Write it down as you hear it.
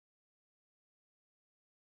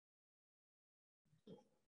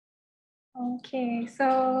Okay,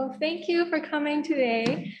 so thank you for coming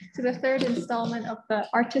today to the third installment of the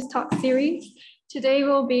Artist Talk series. Today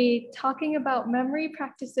we'll be talking about memory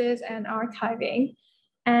practices and archiving.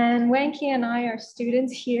 And Wan Ki and I are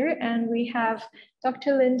students here, and we have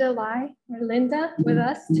Dr. Linda Lai, or Linda, with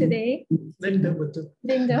us today. Linda would do.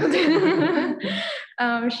 Linda.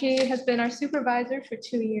 She has been our supervisor for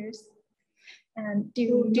 2 years. And do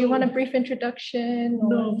you want a brief introduction? Or?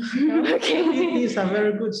 No. Okay. These are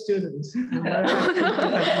very good students. I've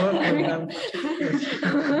worked with them.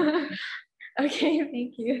 Yes. Okay,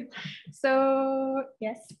 thank you. So,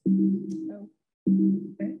 yes.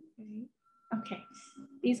 Okay,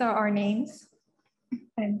 these are our names.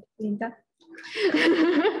 I'm Linda.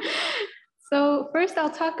 So first I'll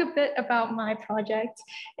talk a bit about my project.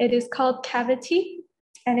 It is called Cavity,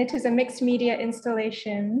 and it is a mixed media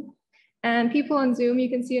installation. And people on Zoom,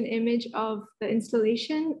 you can see an image of the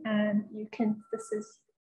installation, and this is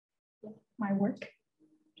my work.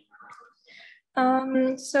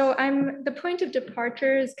 So the point of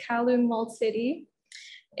departure is Kowloon Walled City.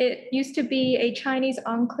 It used to be a Chinese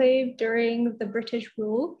enclave during the British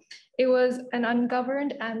rule. It was an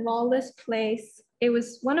ungoverned and lawless place. It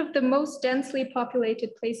was one of the most densely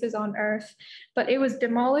populated places on Earth, but it was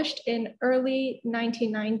demolished in early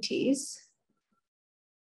 1990s.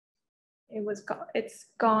 It's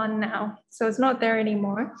gone now, so it's not there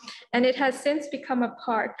anymore. And it has since become a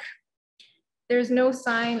park. There's no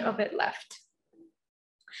sign of it left.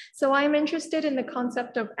 So I'm interested in the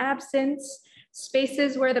concept of absence,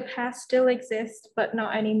 spaces where the past still exists, but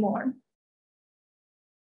not anymore.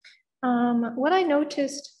 What I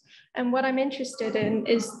noticed and what I'm interested in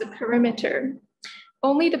is the perimeter.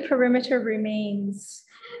 Only the perimeter remains.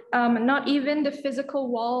 Not even the physical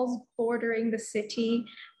walls bordering the city,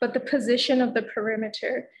 but the position of the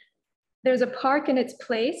perimeter. There's a park in its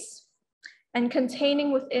place, and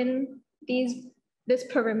containing within this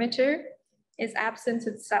perimeter is absence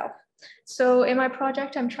itself. So in my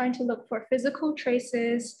project, I'm trying to look for physical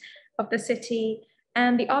traces of the city,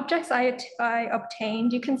 and the objects I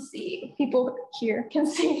obtained, you can see, people here can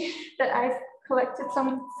see that I've collected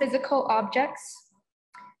some physical objects.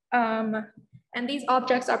 And these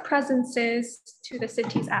objects are presences to the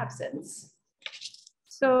city's absence.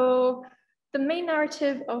 So the main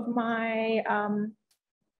narrative of my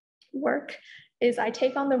work is I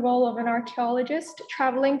take on the role of an archaeologist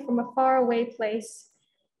traveling from a faraway place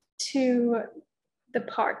to the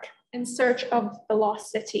park in search of the lost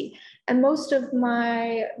city. And most of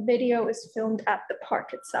my video is filmed at the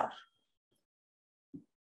park itself.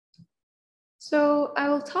 So I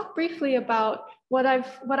will talk briefly about what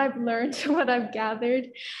I've learned, what I've gathered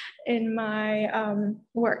in my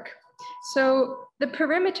work. So the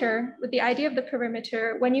perimeter, with the idea of the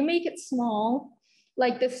perimeter, when you make it small,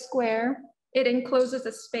 like this square, it encloses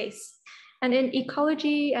a space. And in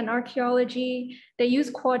ecology and archaeology, they use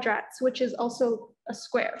quadrats, which is also a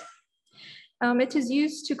square. It is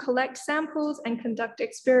used to collect samples and conduct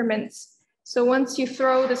experiments. So once you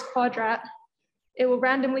throw this quadrat, it will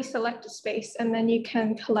randomly select a space, and then you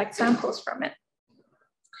can collect samples from it.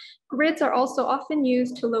 Grids are also often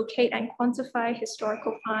used to locate and quantify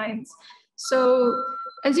historical finds. So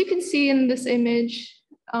as you can see in this image,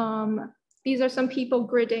 these are some people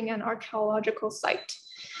gridding an archaeological site.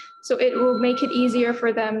 So it will make it easier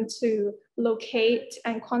for them to locate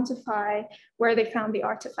and quantify where they found the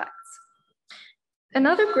artifacts.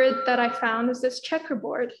 Another grid that I found is this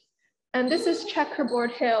checkerboard. And this is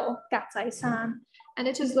Checkerboard Hill, Gatsai-san, and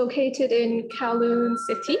it is located in Kowloon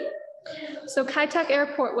City. So Kai Tak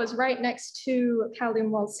Airport was right next to Kowloon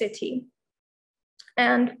Walled City.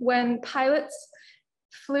 And when pilots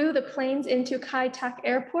flew the planes into Kai Tak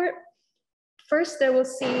Airport, first they will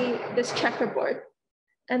see this checkerboard,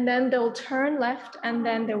 and then they'll turn left, and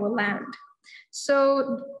then they will land.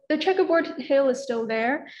 So the checkerboard hill is still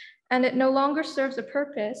there, and it no longer serves a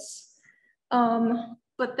purpose.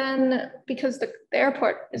 But then, because the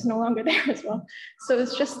airport is no longer there as well, so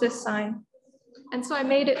it's just this sign. And so I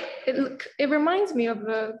made it reminds me of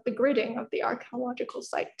the gridding of the archaeological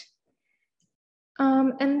site.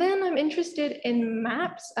 And then I'm interested in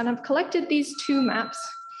maps, and I've collected these 2 maps.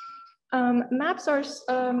 Maps are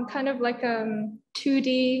kind of like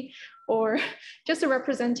 2D or just a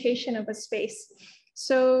representation of a space.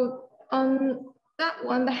 So on that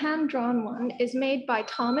one, the hand-drawn one, is made by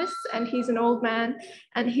Thomas, and he's an old man,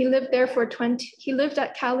 and he lived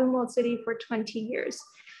at Kowloon Walled City for 20 years.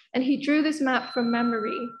 And he drew this map from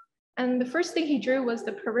memory. And the first thing he drew was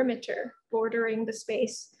the perimeter bordering the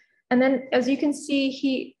space. And then, as you can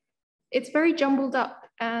see, it's very jumbled up,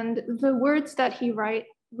 and the words that he writes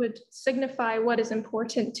would signify what is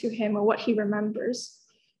important to him or what he remembers.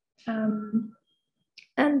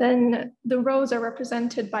 And then the rows are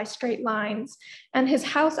represented by straight lines. And his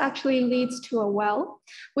house actually leads to a well,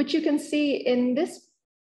 which you can see in this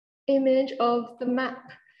image of the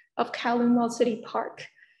map of Kowloon World City Park.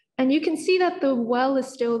 And you can see that the well is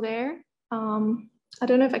still there. I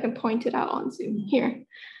don't know if I can point it out on Zoom here.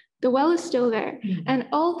 The well is still there. And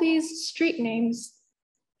all these street names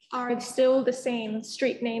are still the same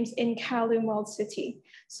street names in Kowloon World City.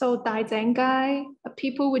 So Dai Zhengai,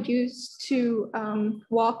 people would use to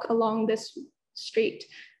walk along this street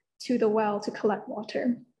to the well to collect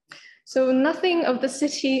water. So nothing of the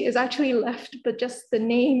city is actually left, but just the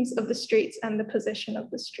names of the streets and the position of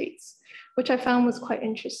the streets, which I found was quite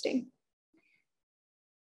interesting.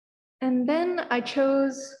 And then I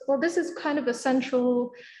chose, well, this is kind of a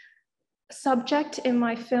central subject in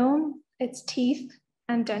my film. It's teeth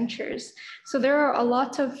and dentures. So there are a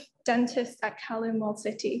lot of dentists at Kowloon World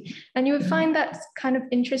City. And you would find that kind of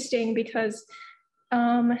interesting because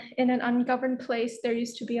in an ungoverned place, there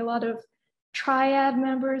used to be a lot of triad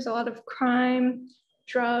members, a lot of crime,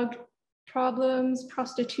 drug problems,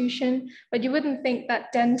 prostitution, but you wouldn't think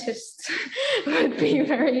that dentists would be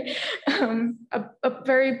very, a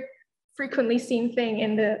very frequently seen thing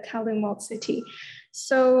in the Kowloon World City.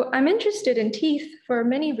 So I'm interested in teeth for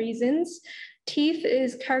many reasons. Teeth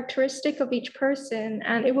is characteristic of each person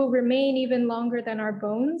and it will remain even longer than our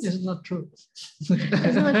bones. It's not true. It's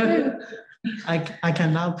not true. I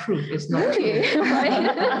can now prove it's not really? true.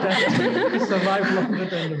 It survives longer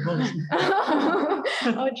than the bones.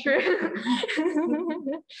 Oh, true.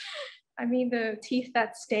 I mean, the teeth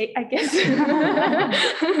that stay, I guess.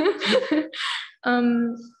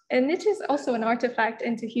 And it is also an artifact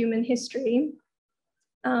into human history.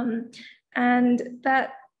 And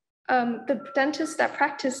that the dentists that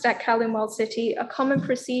practiced at Kowloon World City, a common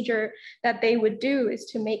procedure that they would do is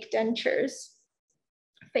to make dentures,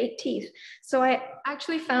 fake teeth. So I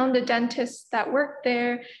actually found a dentist that worked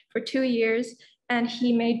there for 2 years and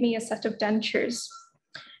he made me a set of dentures.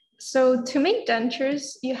 So to make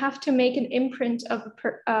dentures, you have to make an imprint of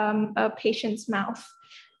a patient's mouth.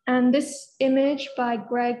 And this image by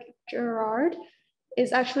Greg Gerard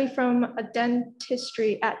is actually from a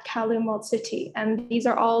dentistry at Kowloon World City. And these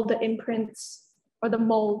are all the imprints or the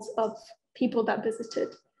molds of people that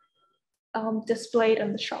visited, displayed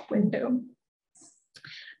on the shop window.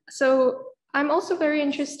 So I'm also very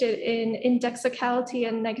interested in indexicality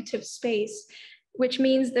and negative space, which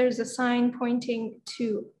means there's a sign pointing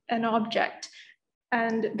to an object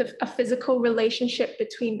and a physical relationship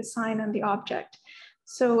between the sign and the object.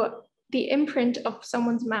 So the imprint of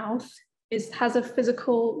someone's mouth has a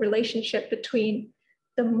physical relationship between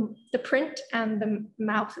the print and the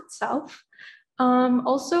mouth itself. I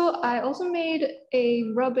also made a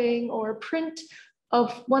rubbing or print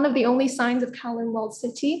of one of the only signs of Kowloon World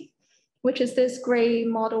City, which is this gray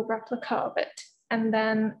model replica of it. And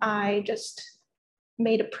then I just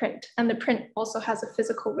made a print, and the print also has a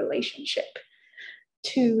physical relationship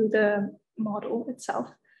to the model itself.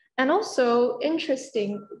 And also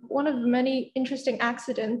interesting, one of the many interesting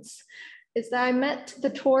accidents is that I met the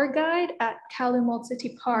tour guide at Kowloon World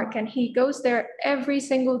City Park, and he goes there every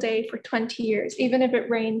single day for 20 years. Even if it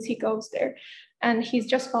rains, he goes there. And he's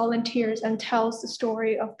just volunteers and tells the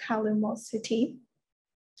story of Kowloon World City.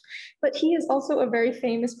 But he is also a very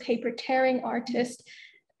famous paper tearing artist,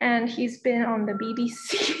 and he's been on the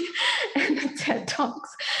BBC and the TED Talks,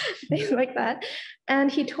 things like that. And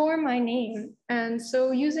he tore my name. And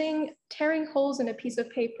so using tearing holes in a piece of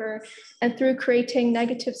paper and through creating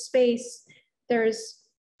negative space, there's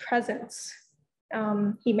presence.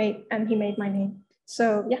 He made my name.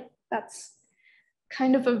 So yeah, that's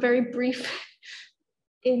kind of a very brief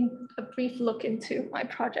look into my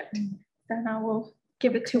project. Then I will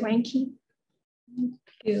give it to Wan Ki. Thank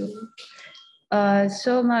you.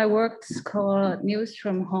 So my work is called News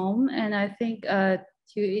from Home, and I think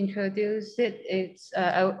to introduce it,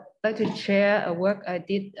 I would like to share a work I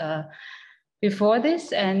did before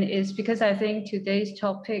this, and it's because I think today's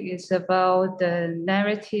topic is about the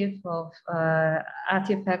narrative of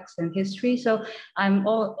artifacts and history. So I'm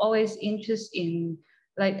always interested in,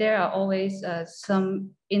 like, there are always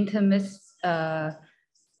some intimate, I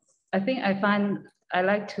think I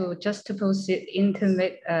like to juxtapose it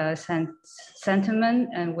intimate sentiment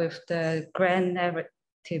and with the grand narrative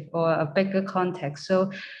or a bigger context. So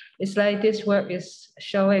it's like this work is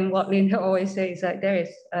showing what Linda always says, like there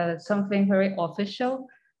is something very official,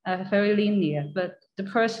 very linear, but the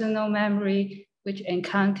personal memory which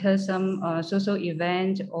encounters some social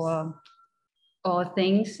event or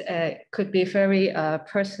things could be very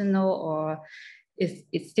personal, or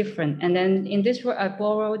it's different. And then in this work, I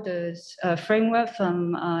borrowed the framework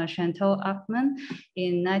from Chantal Ackman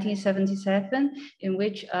in 1977, in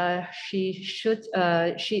which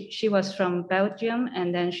she was from Belgium,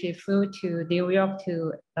 and then she flew to New York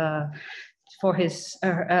to for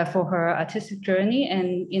her artistic journey.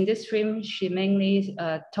 And in this film, she mainly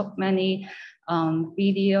took many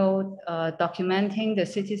video documenting the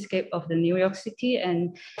cityscape of the New York City,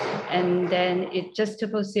 and then it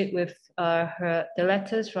juxtaposed it with the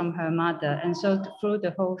letters from her mother. And so through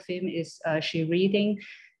the whole film is she reading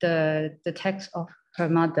the text of her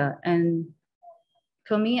mother. And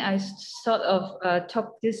for me, I sort of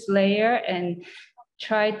took this layer and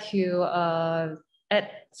tried to add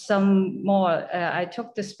some more. I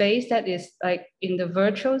took the space that is like in the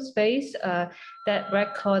virtual space that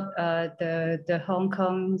record the Hong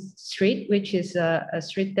Kong street, which is a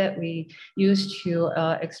street that we used to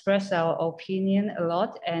express our opinion a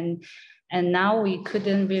lot. And now we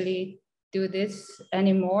couldn't really do this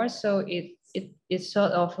anymore. So it's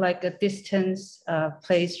sort of like a distance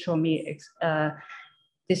place for me,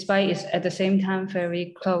 despite it's at the same time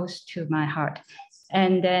very close to my heart.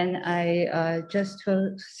 And then I just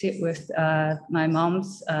sit with my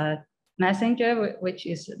mom's messenger, which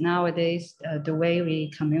is nowadays the way we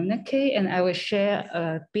communicate. And I will share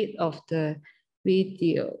a bit of the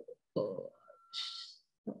video.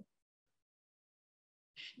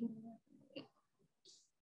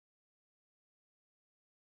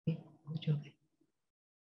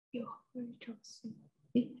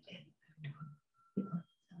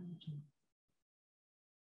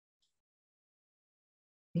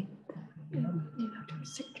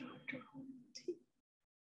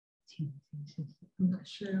 I'm not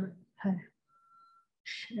sure.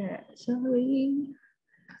 Share, sorry.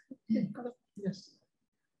 Yes.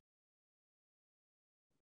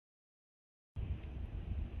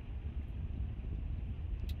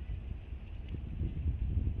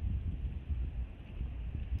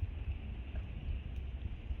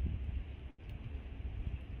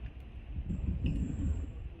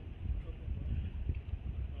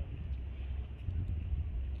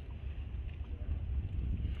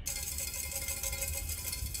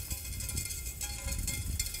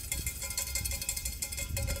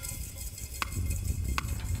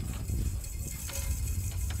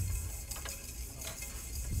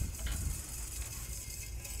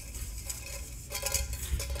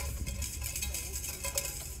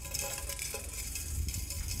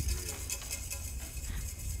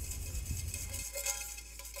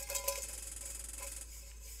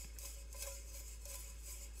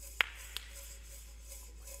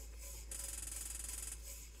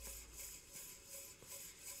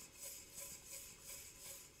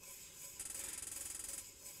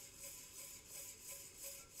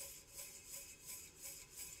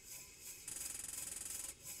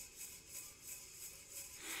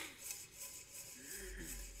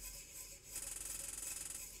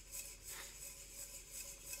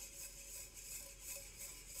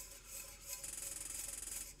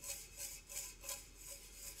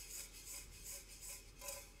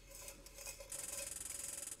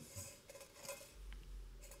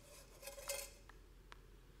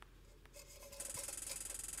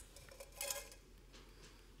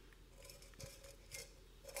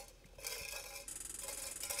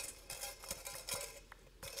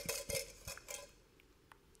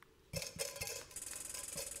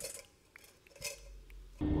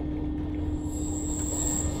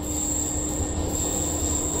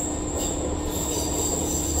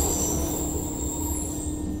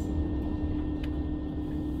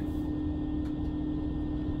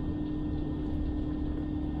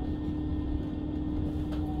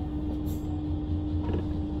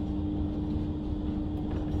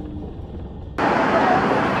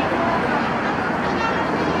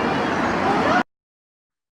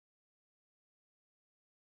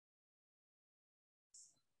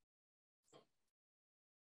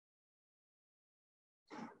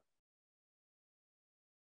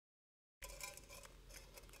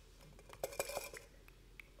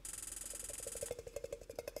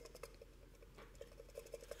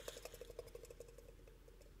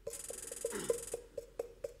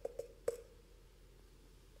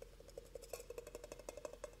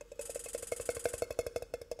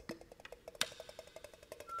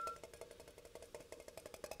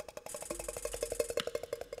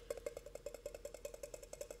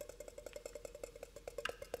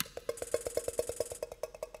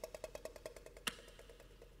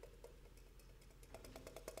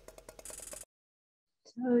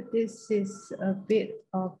 So this is a bit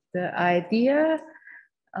of the idea.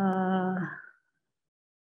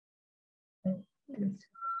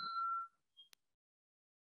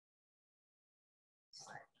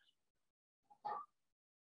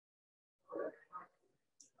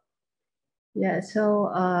 Yeah,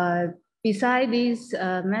 so beside these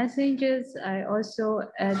messages, I also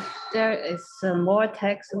add there is more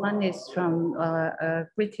text. One is from a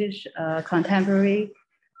British contemporary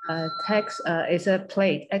text. It's a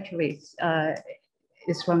play, actually.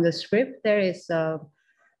 It's from the script. There is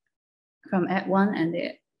from Act 1 and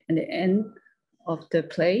the end of the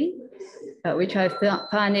play, which I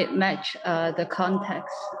find it match the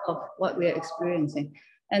context of what we're experiencing.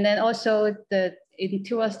 And then also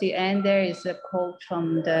towards the end, there is a quote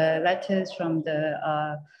from the letters from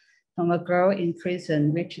a girl in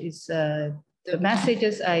prison, which is the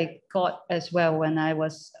messages I got as well when I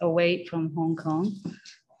was away from Hong Kong.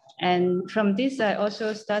 And from this, I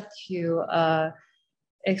also start to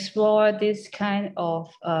explore this kind of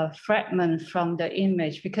fragment from the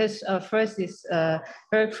image, because first is a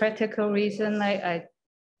very practical reason. Like I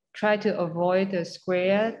try to avoid the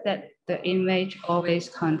square that the image always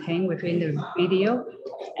contain within the video.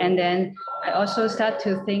 And then I also start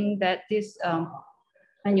to think that this,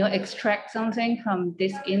 when you extract something from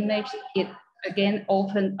this image, it again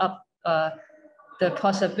opened up the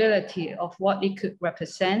possibility of what it could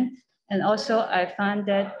represent. And also I find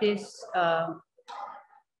that this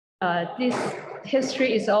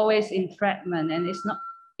history is always in fragment, and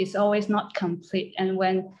it's always not complete. And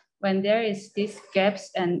when there is these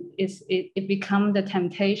gaps, and it becomes the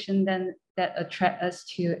temptation then that attract us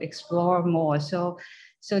to explore more. So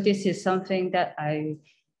this is something that I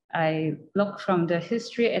look from the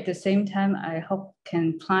history. At the same time, I hope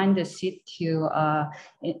can plant the seed to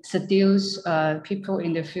seduce people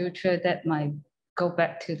in the future that might go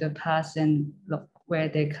back to the past and look where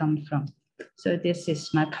they come from. So this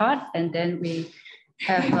is my part, and then we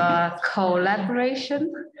have a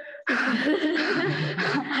collaboration.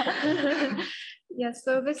 Yes,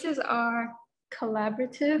 so this is our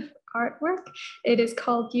collaborative artwork. It is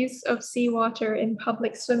called Use of Seawater in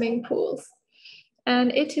Public Swimming Pools.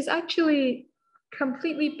 And it is actually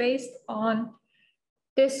completely based on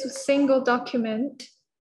this single document.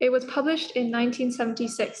 It was published in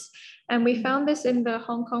 1976, and we found this in the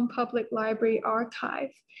Hong Kong Public Library archive.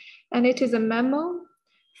 And it is a memo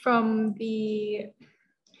from a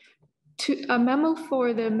memo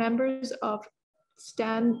for the members of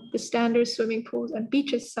the Standard Swimming Pools and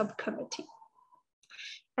Beaches Subcommittee.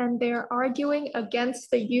 And they're arguing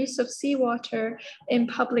against the use of seawater in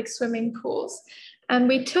public swimming pools. And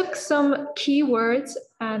we took some keywords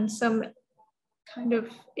and some kind of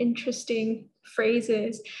interesting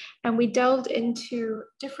phrases, and we delved into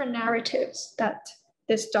different narratives that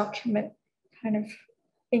this document kind of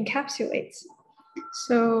encapsulates.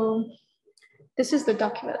 So this is the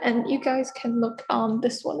document, and you guys can look on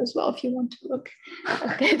this one as well if you want to look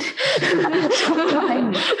at it.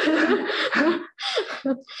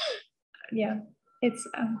 Yeah, it's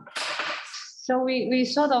so we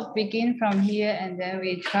sort of begin from here, and then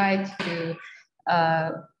we try to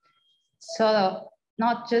sort of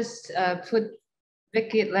not just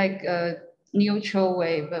make it like a neutral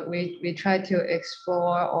way, but we try to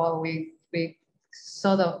explore, or we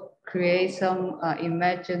sort of create some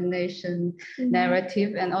imagination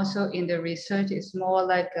narrative. And also in the research, it's more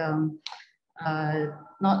like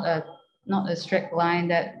not a straight line,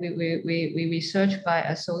 that we research by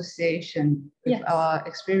association with our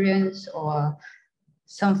experience or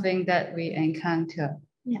something that we encounter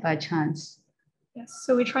by chance. Yes,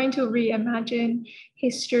 so we're trying to reimagine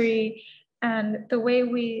history, and the way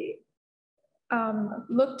we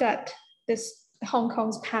looked at this Hong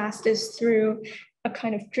Kong's past is through a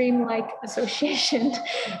kind of dreamlike association.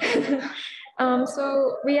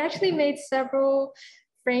 So we actually made several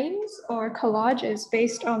frames or collages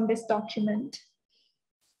based on this document.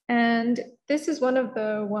 And this is one of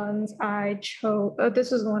the ones I chose.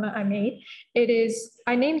 This was the one I made.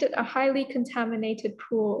 I named it a highly contaminated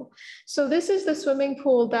pool. So this is the swimming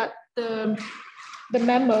pool that the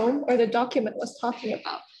memo or the document was talking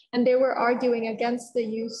about. And they were arguing against the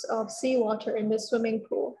use of seawater in the swimming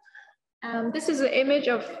pool. This is an image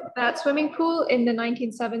of that swimming pool in the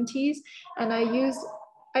 1970s. And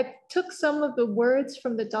I took some of the words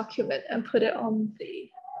from the document and put it on the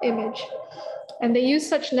image. And they use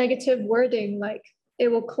such negative wording, like it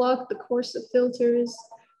will clog the course of filters.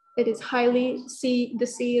 The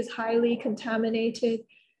sea is highly contaminated,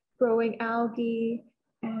 growing algae,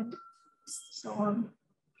 and so on.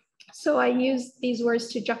 So I used these words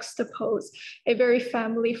to juxtapose a very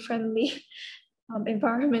family-friendly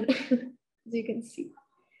environment, as you can see.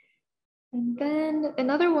 And then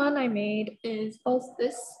another one I made is also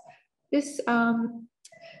this.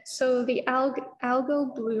 So the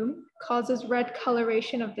algal bloom causes red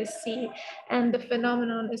coloration of the sea, and the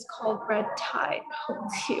phenomenon is called red tide, Hong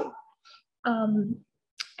Qiu.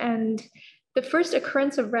 And The first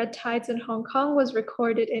occurrence of red tides in Hong Kong was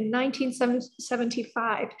recorded in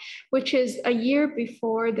 1975, which is a year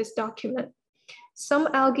before this document. Some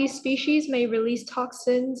algae species may release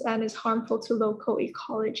toxins and is harmful to local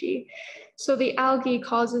ecology. So the algae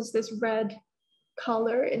causes this red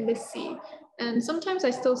color in the sea. And sometimes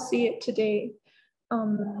I still see it today.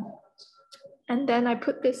 And then I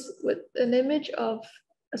put this with an image of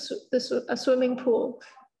a swimming pool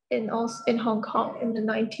in Hong Kong in the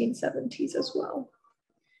 1970s as well.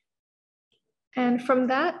 And from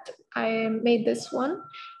that, I made this one.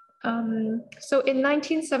 So in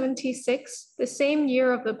 1976, the same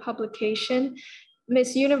year of the publication,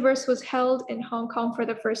 Miss Universe was held in Hong Kong for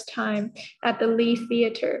the first time at the Lee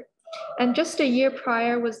Theatre. And just a year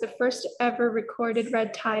prior was the first ever recorded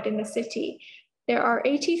red tide in the city. There are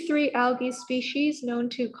 83 algae species known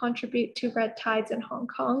to contribute to red tides in Hong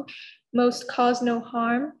Kong. Most cause no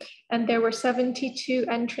harm, and there were 72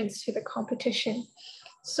 entrants to the competition.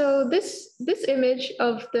 So this image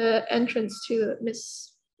of the entrance to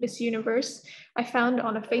Miss Universe, I found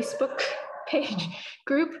on a Facebook page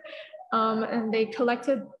group, and they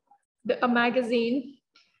collected a magazine,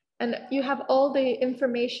 and you have all the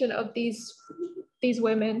information of these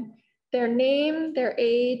women, their name, their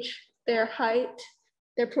age, their height,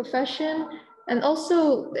 their profession, and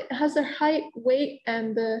also it has their height, weight,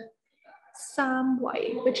 and the Tsz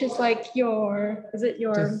Wai, which is like your, is it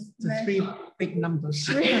your? The three big numbers.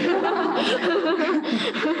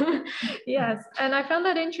 Yes, and I found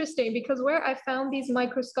that interesting because where I found these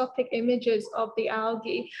microscopic images of the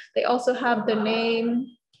algae, they also have the name,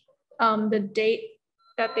 the date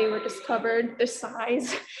that they were discovered, the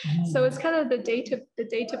size. So it's kind of the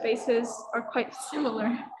databases are quite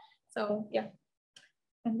similar. So yeah.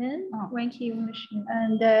 And then Wan Ki, you want to share?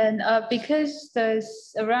 And then because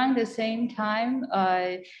there's around the same time,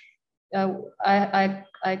 I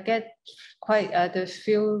get quite the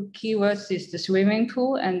few keywords is the swimming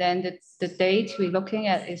pool, and then the date we're looking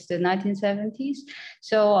at is the 1970s.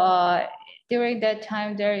 So during that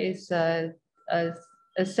time, there is a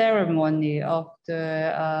ceremony of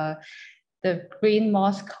the green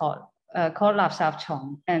moss called Lap Sap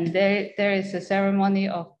Chong, and there is a ceremony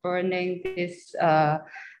of burning this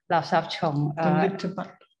Lap Sap Chong.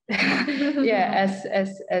 Yeah,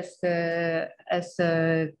 as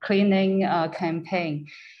a cleaning campaign.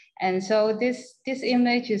 And so this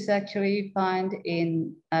image is actually found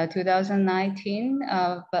in 2019,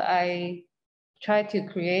 but I tried to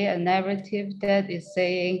create a narrative that is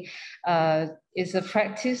saying is a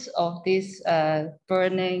practice of this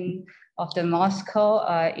burning of the Moscow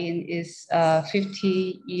in its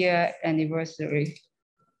 50-year anniversary.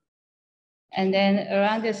 And then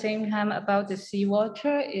around the same time about the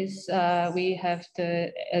seawater is we have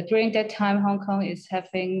during that time, Hong Kong is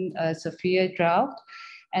having a severe drought.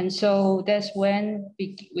 And so that's when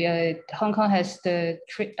Hong Kong has the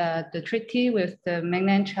treaty with the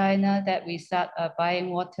mainland China that we start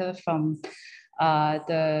buying water from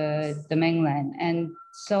the mainland. And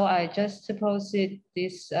so I just posted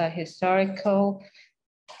this historical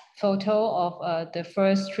photo of the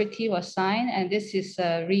first treaty was signed, and this is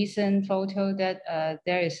a recent photo that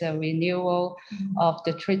there is a renewal of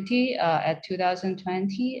the treaty at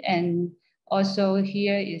 2020, and also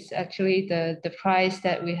here is actually the price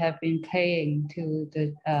that we have been paying to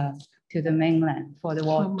the mainland for the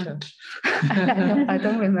water. I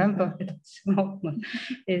don't remember at this moment.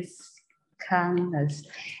 It's countless.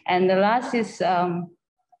 And the last is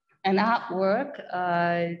an artwork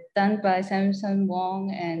done by Samson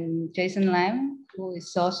Wong and Jason Lam, who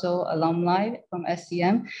is also alumni from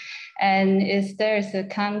SCM. And there is a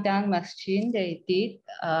countdown machine they did,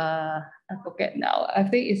 I forget now, I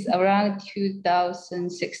think it's around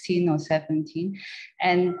 2016 or 17.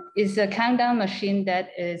 And it's a countdown machine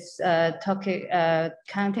that is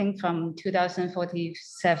counting from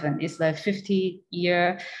 2047. It's like 50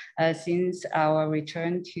 years since our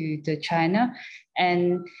return to China.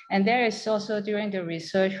 And there is also during the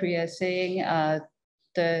research, we are saying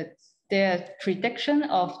the prediction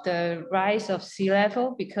of the rise of sea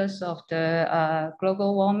level because of the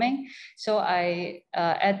global warming. So I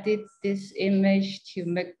added this image to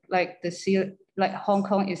make like the sea, like Hong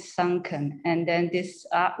Kong is sunken. And then this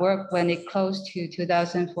artwork, when it close to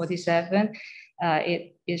 2047,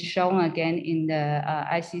 it is shown again in the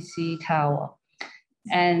ICC tower.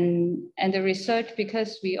 And the research,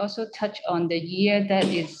 because we also touch on the year that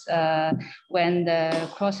is when the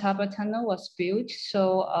Cross Harbour Tunnel was built.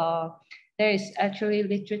 So there is actually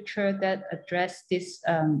literature that address this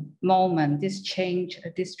moment, this change,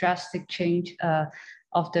 this drastic change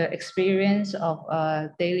of the experience of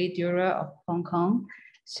daily Dürer of Hong Kong.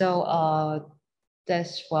 So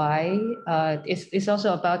that's why it's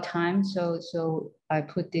also about time. So I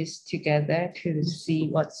put this together to see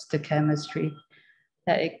what's the chemistry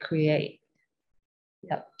that it creates.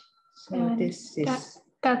 Yeah. So And this is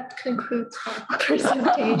that concludes our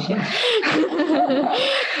presentation.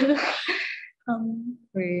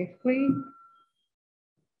 briefly.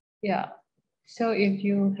 Yeah. So if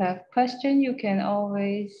you have question, you can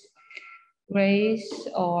always raise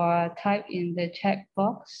or type in the chat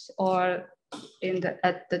box, or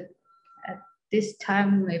at this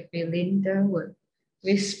time maybe Linda would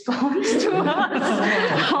respond to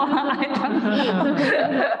us.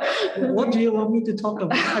 What do you want me to talk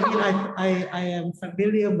about? I mean, I am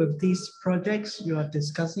familiar with these projects you are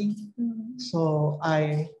discussing. So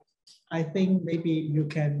I think maybe you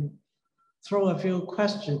can throw a few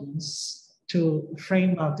questions to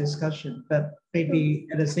frame our discussion, but maybe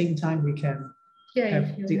at the same time we can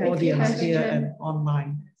have the audience here and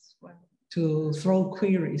online to throw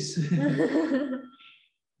queries.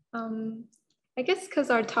 I guess because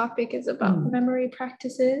our topic is about memory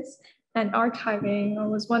practices and archiving, I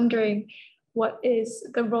was wondering what is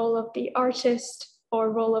the role of the artist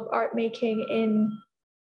or role of art making in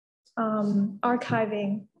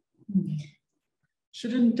archiving?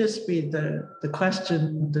 Shouldn't this be the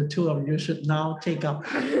question the two of you should now take up?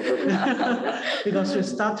 Because you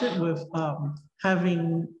started with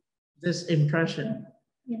having this impression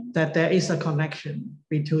that there is a connection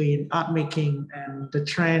between art making and the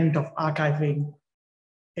trend of archiving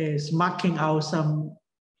is marking out some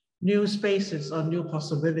new spaces or new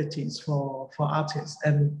possibilities for artists.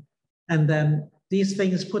 And then these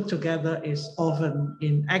things put together is often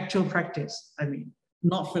in actual practice. I mean,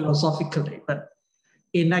 not philosophically, but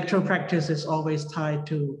in actual practice is always tied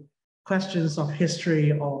to questions of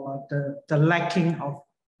history or the lacking of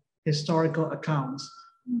historical accounts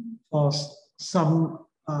or some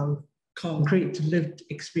concrete lived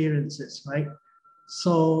experiences, right?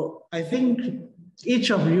 So I think each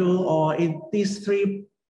of you or in these three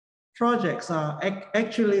projects are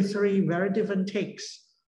actually three very different takes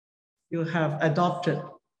you have adopted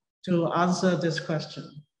to answer this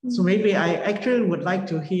question. So maybe I actually would like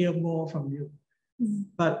to hear more from you.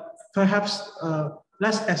 But perhaps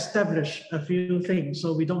let's establish a few things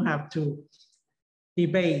so we don't have to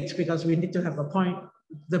debate, because we need to have a point.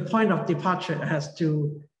 The point of departure has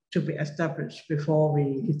to be established before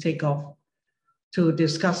we take off to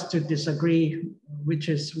discuss, to disagree, which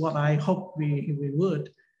is what I hope we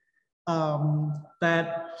would.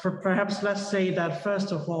 Perhaps let's say that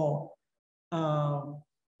first of all,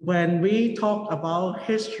 when we talk about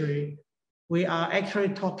history, we are actually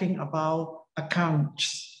talking about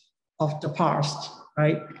accounts of the past,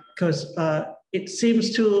 right? Because it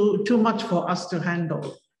seems too much for us to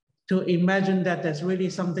handle, to imagine that there's really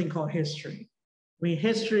something called history. I mean,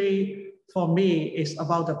 history for me is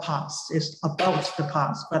about the past, it's about the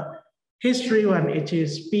past, but history when it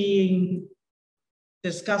is being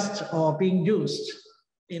discussed or being used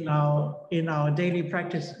in our daily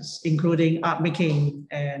practices, including art making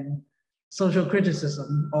and social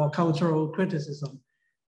criticism or cultural criticism,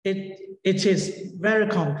 it is very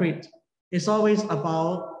concrete. It's always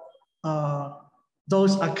about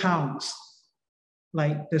those accounts,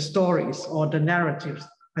 like the stories or the narratives.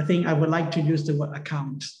 I think I would like to use the word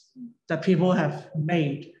accounts that people have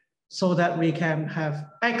made so that we can have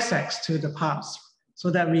access to the past, so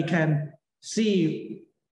that we can see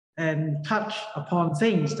and touch upon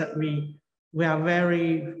things that we are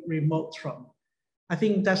very remote from. I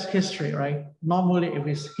think that's history, right? Normally, if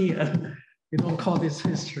it's here, you don't call this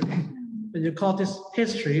history, but you call this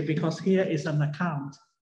history because here is an account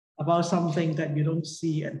about something that you don't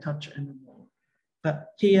see and touch anymore.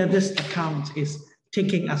 But here, this account is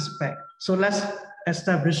taking us back. So let's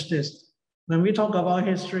establish this. When we talk about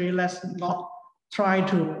history, let's not try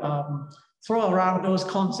to throw around those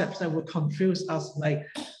concepts that would confuse us, like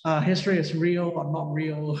history is real or not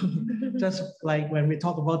real. Just like when we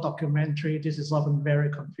talk about documentary, this is often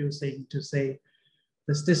very confusing to say,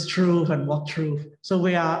 is this truth and what truth? So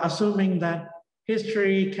we are assuming that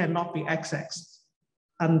history cannot be accessed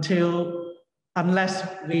unless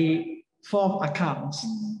we form accounts,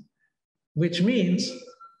 which means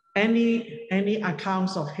any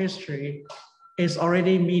accounts of history is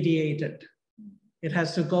already mediated. It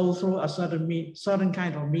has to go through a certain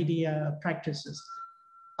kind of media practices.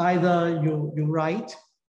 Either you write,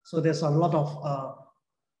 so there's a lot of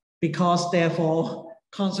because, therefore,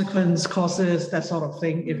 consequence, causes, that sort of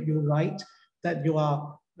thing. If you write, that you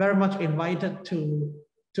are very much invited to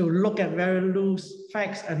look at very loose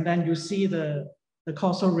facts, and then you see the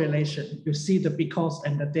causal relation. You see the because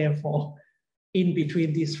and the therefore in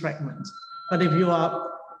between these fragments. But if you are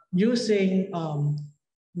using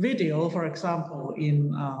video, for example,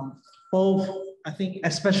 in both, I think,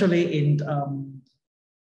 especially in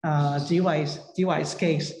Tsz Wai's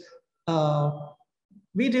case,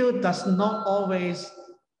 video does not always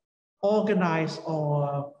organize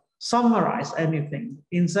or summarize anything.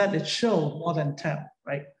 Instead, it shows more than tell,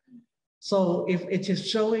 right? So if it is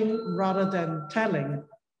showing rather than telling,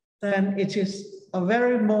 then it is a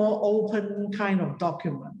very more open kind of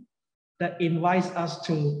document that invites us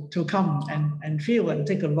to come and feel and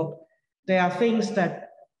take a look. There are things that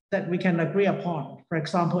we can agree upon. For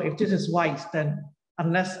example, if this is white, then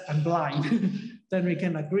unless I'm blind, then we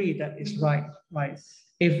can agree that it's right.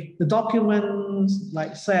 If the document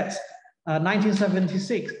like says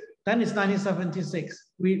 1976, then it's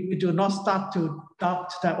 1976. We do not start to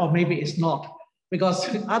doubt that, or maybe it's not, because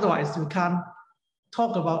otherwise we can't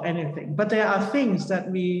talk about anything. But there are things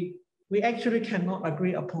that we actually cannot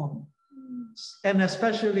agree upon. And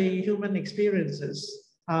especially human experiences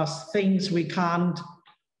are things we can't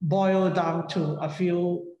boil down to a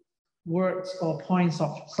few words or points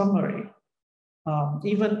of summary,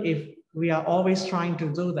 even if we are always trying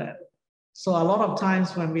to do that. So a lot of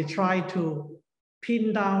times when we try to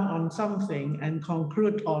pin down on something and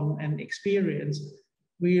conclude on an experience,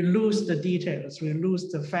 we lose the details, we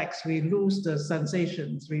lose the facts, we lose the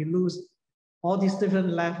sensations, we lose all these different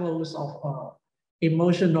levels of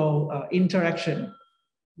emotional interaction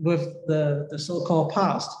with the so-called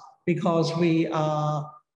past, because we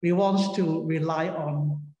want to rely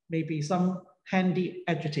on maybe some handy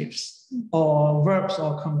adjectives or verbs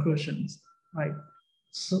or conclusions, right?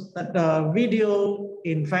 So that the video,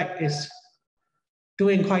 in fact, is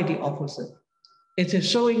doing quite the opposite. It is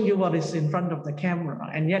showing you what is in front of the camera,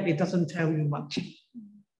 and yet it doesn't tell you much.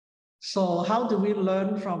 So how do we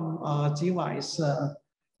learn from Tsz Wai's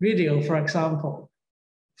video, for example?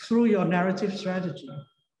 Through your narrative strategy,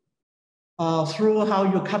 through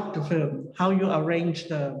how you cut the film, how you arrange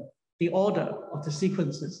the order of the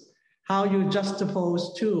sequences, how you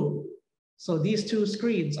juxtapose two. So these two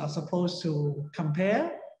screens are supposed to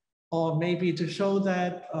compare, or maybe to show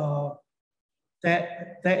that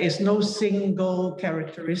that there is no single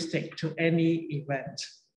characteristic to any event.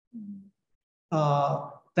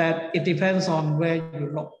 That it depends on where you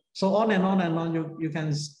look. So on and on and on, you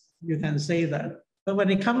can say that. But when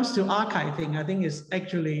it comes to archiving, I think it's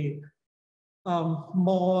actually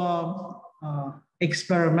more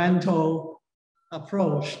experimental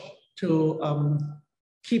approach to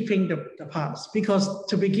keeping the past. Because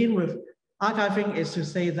to begin with, archiving is to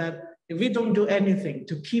say that if we don't do anything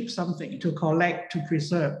to keep something, to collect, to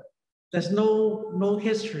preserve, there's no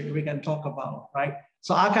history we can talk about, right?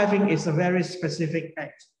 So archiving is a very specific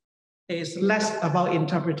act. It's less about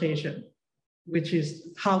interpretation, which is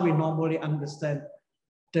how we normally understand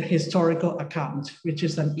the historical account, which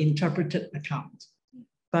is an interpreted account.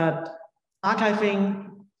 But archiving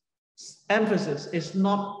emphasis is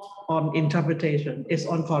not on interpretation, it's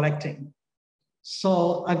on collecting.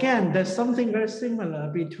 So again, there's something very similar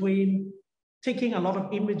between taking a lot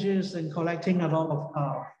of images and collecting a lot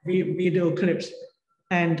of video clips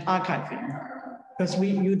and archiving, because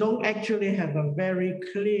you don't actually have a very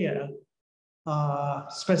clear,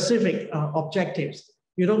 specific objectives.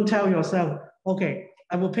 You don't tell yourself, okay,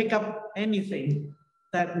 I will pick up anything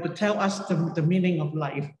that would tell us the meaning of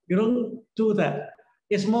life. You don't do that.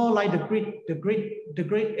 It's more like the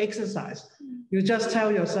great exercise. You just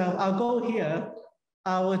tell yourself, I'll go here,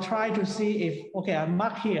 I will try to see if, okay, I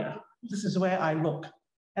mark here, this is where I look,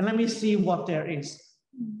 and let me see what there is.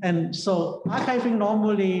 And so archiving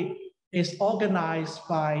normally is organized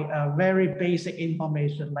by very basic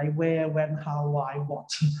information, like where, when, how, why, what.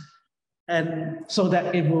 And so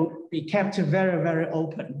that it will be kept very, very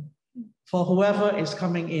open for whoever is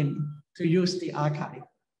coming in to use the archive.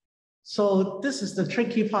 So this is the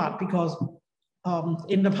tricky part, because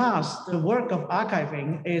in the past, the work of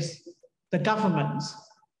archiving is the government's,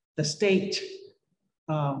 the state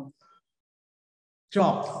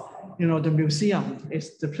job. You know, the museum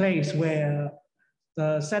is the place where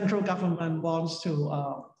the central government wants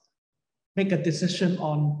to make a decision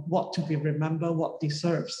on what to be remembered, what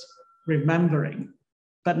deserves remembering.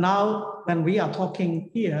 But now, when we are talking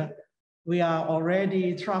here, we are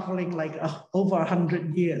already traveling like over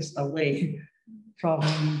 100 years away from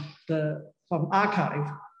archive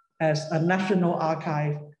as a national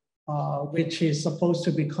archive, which is supposed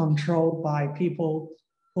to be controlled by people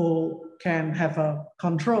who can have a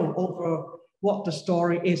control over what the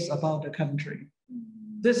story is about the country.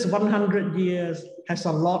 This 100 years has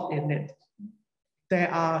a lot in it. There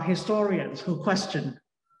are historians who question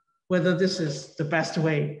whether this is the best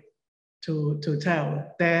way to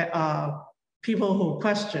tell. There are people who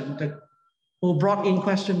who brought in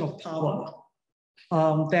question of power.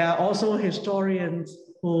 There are also historians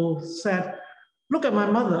who said, look at my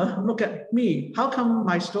mother, look at me. How come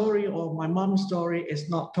my story or my mom's story is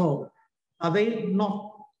not told? Are they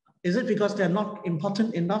not, is it because they're not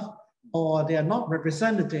important enough or they are not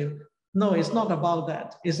representative? No, it's not about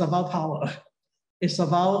that. It's about power. It's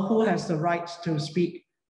about who has the right to speak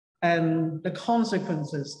and the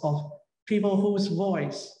consequences of people whose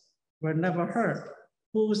voice were never heard,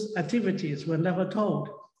 whose activities were never told,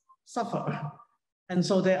 suffer. And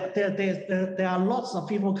so there are lots of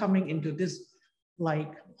people coming into this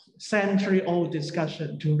like century-old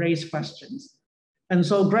discussion to raise questions. And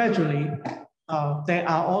so gradually, there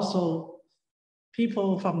are also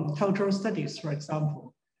people from cultural studies, for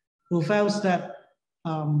example, who felt that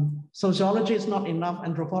sociology is not enough,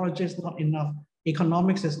 anthropology is not enough,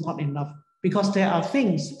 economics is not enough, because there are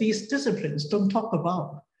things these disciplines don't talk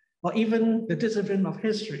about, or even the discipline of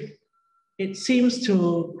history. It seems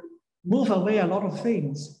to move away a lot of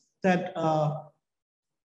things that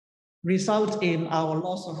result in our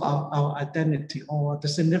loss of our identity or the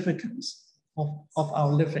significance of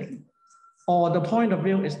our living. Or the point of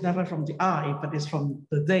view is never from the I, but it's from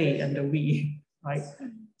the they and the we, right?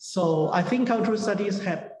 So I think cultural studies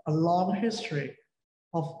have a long history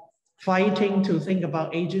of fighting to think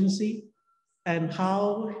about agency and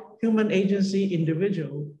how human agency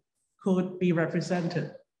individual could be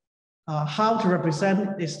represented. How to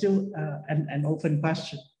represent is still an open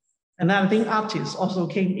question. And I think artists also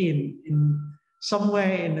came in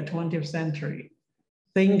somewhere in the 20th century,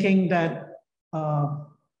 thinking that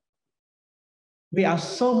we are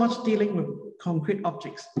so much dealing with concrete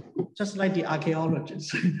objects, just like the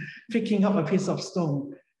archaeologists, picking up a piece of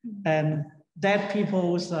stone and dead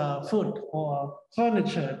people's food or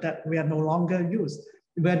furniture that we are no longer used.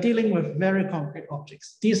 We're dealing with very concrete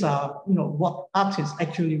objects. These are, what artists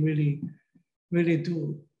actually really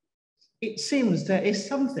do. It seems there is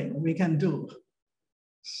something we can do.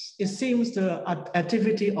 It seems the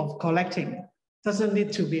activity of collecting doesn't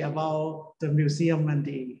need to be about the museum and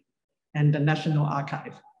the National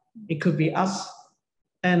Archive. It could be us.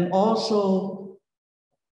 And also,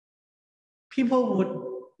 people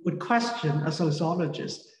would question a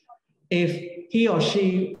sociologist if he or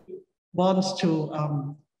she wants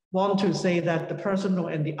to say that the personal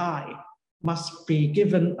and the I must be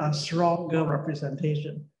given a stronger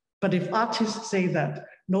representation. But if artists say that,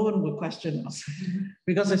 no one will question us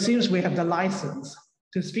because it seems we have the license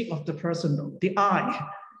to speak of the personal. The I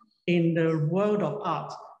in the world of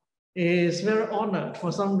art is very honored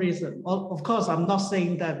for some reason. Of course, I'm not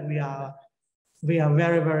saying that we are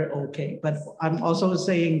very, very okay, but I'm also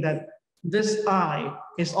saying that this I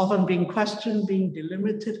is often being questioned, being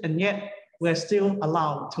delimited, and yet we're still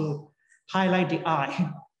allowed to highlight the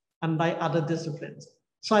I, unlike other disciplines.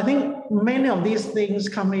 So I think many of these things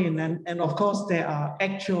come in, and of course there are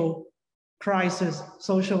actual crises,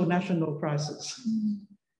 social national crises,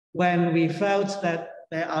 when we felt that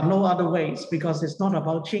there are no other ways because it's not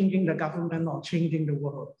about changing the government or changing the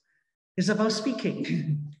world. It's about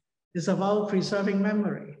speaking. It's about preserving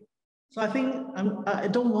memory. So I think I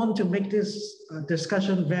don't want to make this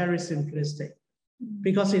discussion very simplistic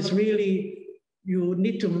because it's really, you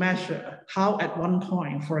need to measure how at one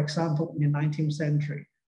point, for example, in the 19th century,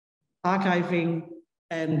 archiving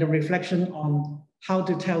and the reflection on how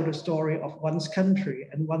to tell the story of one's country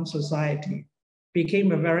and one's society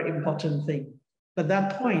became a very important thing. But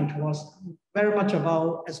that point was very much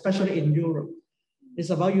about, especially in Europe, it's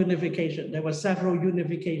about unification. There were several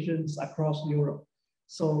unifications across Europe.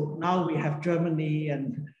 So now we have Germany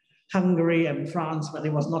and Hungary and France, but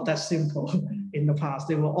it was not that simple in the past.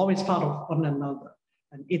 They were always part of one another,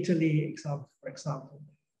 and Italy, for example.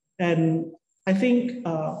 And I think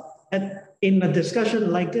in a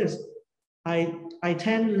discussion like this, I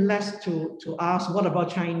tend less to ask, what about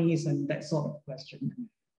Chinese and that sort of question,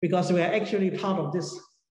 because we are actually part of this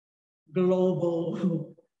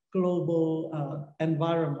global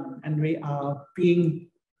environment, and we are being,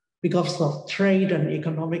 because of trade and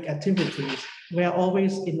economic activities, we are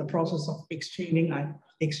always in the process of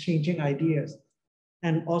exchanging ideas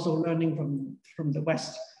and also learning from the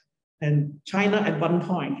West. And China at one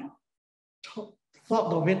point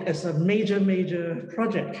thought of it as a major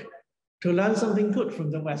project to learn something good from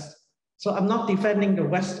the West. So I'm not defending the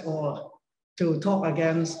West or to talk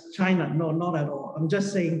against China, no, not at all. I'm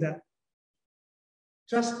just saying that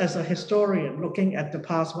just as a historian looking at the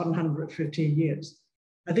past 150 years,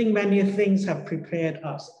 I think many things have prepared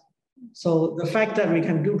us. So the fact that we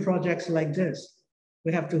can do projects like this,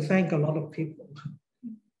 we have to thank a lot of people.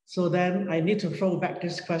 So then I need to throw back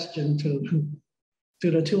this question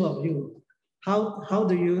to the two of you. how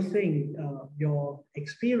do you think your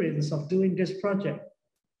experience of doing this project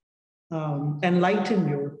enlighten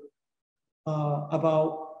you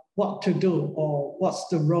about what to do or what's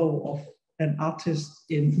the role of an artist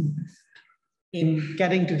in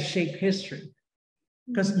getting to shape history?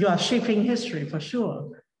 Because you are shaping history for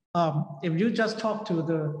sure. If you just talk to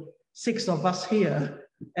the 6 of us here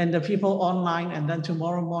and the people online, and then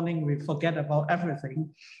tomorrow morning we forget about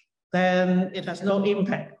everything, then it has no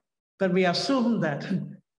impact. But we assume that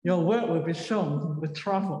your work will be shown with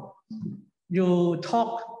travel. You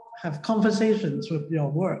talk, have conversations with your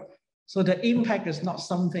work. So the impact is not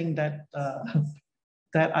something that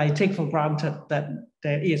that I take for granted that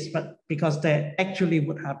there is, but because there actually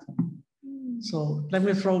would happen. So let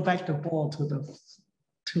me throw back the ball to the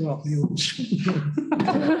 2 of you.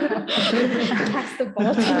 Pass the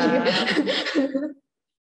ball to you.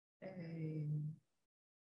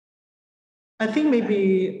 I think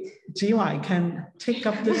maybe Tsz Wai can take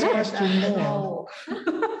up this question more.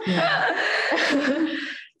 Yeah.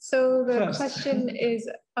 So the question is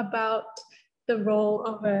about the role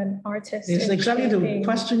of an artist. It's exactly the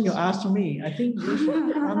question you asked me. I think you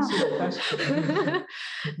should answer the question.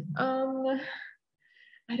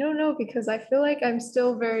 I don't know, because I feel like I'm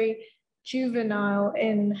still very juvenile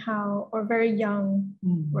in how, or very young,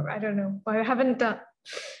 or I don't know. I haven't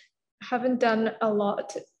done a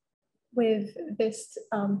lot with this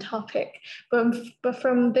topic, but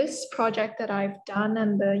from this project that I've done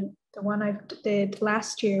and the one I did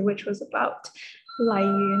last year, which was about Lai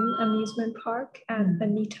Yun Amusement Park and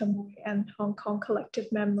Anita Mui and Hong Kong collective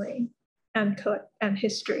memory and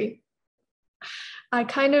history, I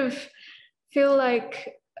kind of feel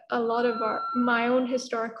like a lot of my own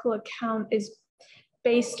historical account is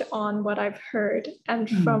based on what I've heard, and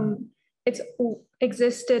from it's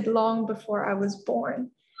existed long before I was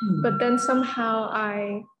born. But then somehow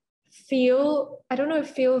I feel, I don't know if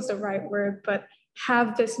feel is the right word, but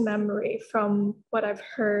have this memory from what I've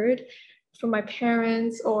heard from my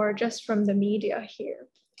parents or just from the media here.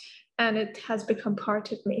 And it has become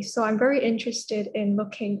part of me. So I'm very interested in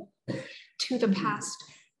looking to the past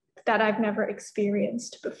that I've never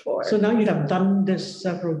experienced before. So now you have done this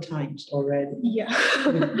several times already. Yeah.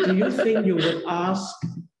 Do you think you would ask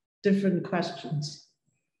different questions?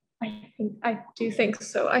 I do think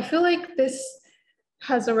so. I feel like this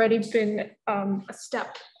has already been a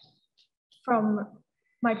step from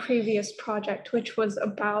my previous project, which was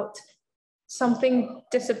about something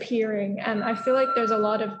disappearing. And I feel like there's a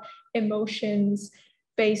lot of emotions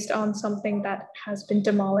based on something that has been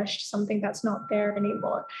demolished, something that's not there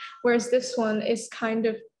anymore. Whereas this one is kind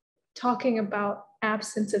of talking about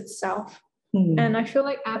absence itself. And I feel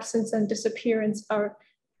like absence and disappearance are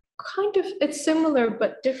kind of, it's similar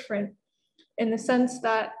but different, in the sense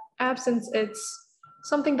that absence, it's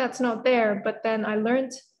something that's not there, but then I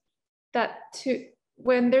learned that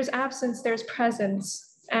when there's absence, there's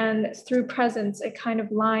presence, and through presence, it kind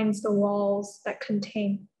of lines the walls that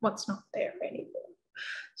contain what's not there anymore.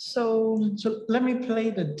 So let me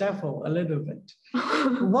play the devil a little bit.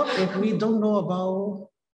 What if we don't know about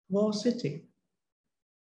Wall City?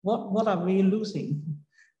 What are we losing?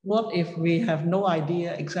 What if we have no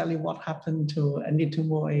idea exactly what happened to Anita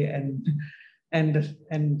Mui and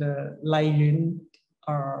Lai Yun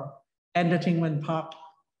entertainment park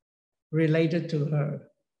related to her?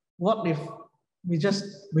 What if we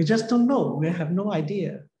just don't know? We have no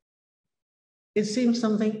idea. It seems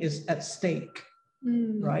something is at stake,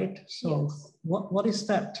 right? So yes. What is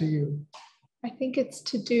that to you? I think it's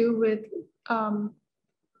to do with our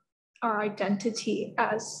identity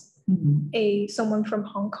as someone from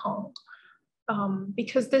Hong Kong,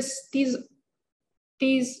 because these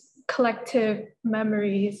collective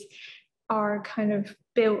memories are kind of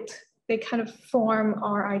built, they kind of form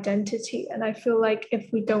our identity. And I feel like if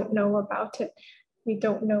we don't know about it, we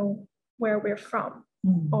don't know where we're from,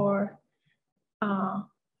 or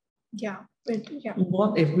yeah.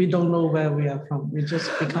 What if we don't know where we are from? We just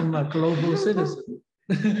become a global citizen.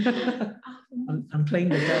 I'm playing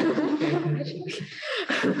the devil.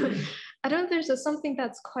 I don't know, there's something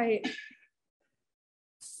that's quite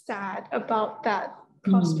sad about that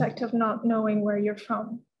prospect of not knowing where you're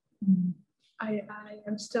from. I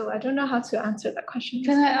don't know how to answer that question.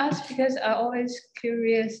 Can I ask, because I'm always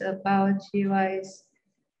curious about Tsz Wai's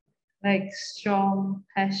like strong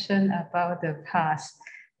passion about the past.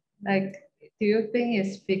 Like, do you think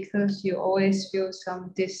it's because you always feel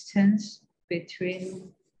some distance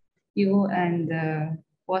between you and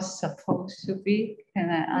what's supposed to be? Can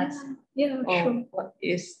I ask? Yeah, sure. What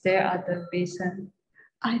is there other reason?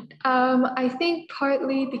 I think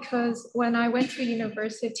partly because when I went to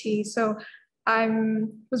university, so I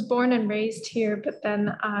was born and raised here, but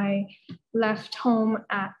then I left home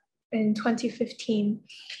in 2015.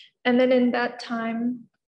 And then in that time,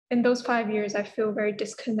 in those 5 years, I feel very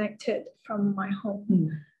disconnected from my home. Mm.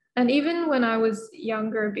 And even when I was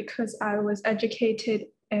younger, because I was educated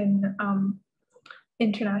in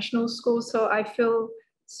international school, so I feel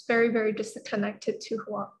very, very disconnected to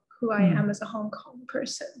who I am as a Hong Kong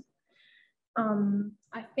person.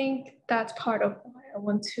 I think that's part of why I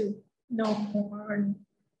want to know more and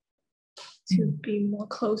to be more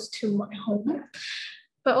close to my home.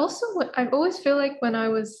 But also, I always feel like when I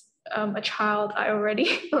was a child, I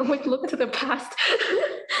already would look to the past.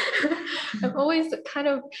 I'm always kind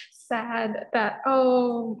of sad that,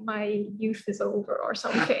 oh, my youth is over or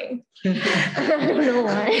something. I don't know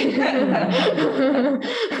why.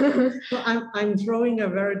 So I'm throwing a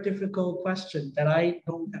very difficult question that I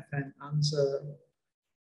don't have an answer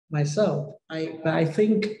myself. But I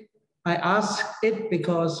think I ask it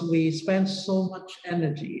because we spend so much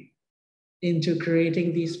energy into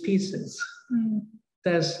creating these pieces. Mm.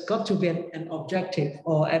 There's got to be an objective,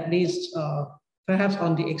 or at least perhaps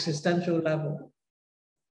on the existential level.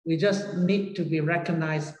 We just need to be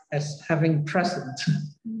recognized as having present.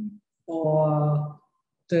 Mm. Or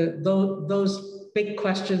those big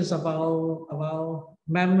questions about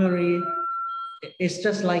memory, it's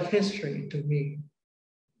just like history to me.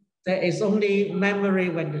 There is only memory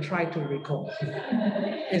when you try to recall.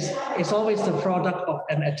 It's always the product of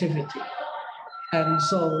an activity. And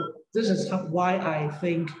so this is why I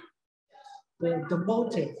think the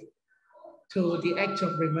motive to the act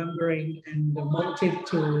of remembering and the motive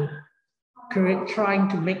to trying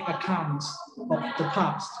to make accounts of the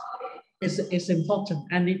past is important.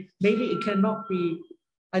 And maybe it cannot be,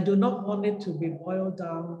 I do not want it to be boiled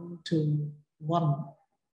down to one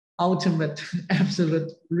ultimate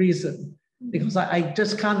absolute reason, because I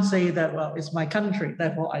just can't say that, well, it's my country,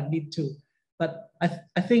 therefore I need to. But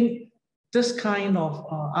I think this kind of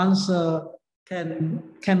answer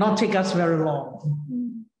cannot take us very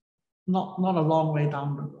long, not a long way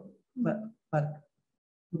down the road. But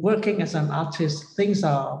working as an artist, things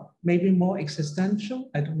are maybe more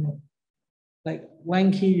existential. I don't know. Like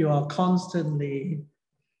Wan Ki, you are constantly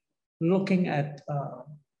looking at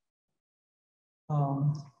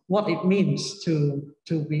what it means to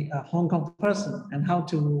be a Hong Kong person and how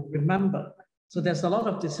to remember. So there's a lot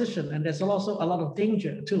of decision, and there's also a lot of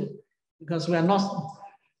danger too, because we are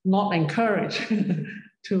not encouraged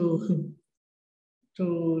to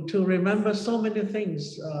remember so many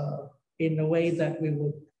things in a way that we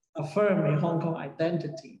would affirm a Hong Kong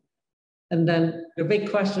identity. And then the big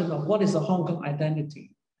question of what is a Hong Kong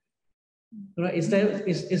identity? Right? Is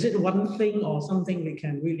it one thing or something we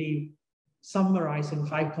can really summarize in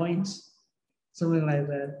 5 points, something like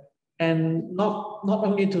that? And not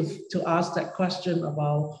only to ask that question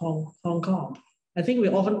about Hong Kong. I think we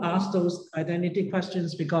often ask those identity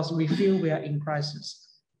questions because we feel we are in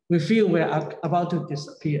crisis. We feel we are about to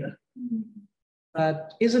disappear. Mm-hmm.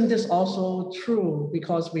 But isn't this also true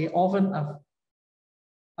because we often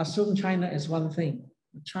assume China is one thing?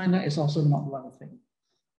 China is also not one thing.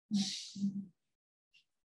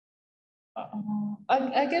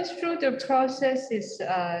 I guess through the process is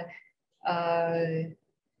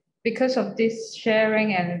because of this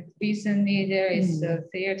sharing, and recently there is a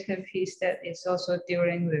theater piece that is also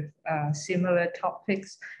dealing with similar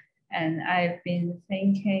topics. And I've been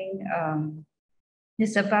thinking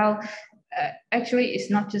it's about, actually it's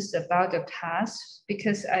not just about the past,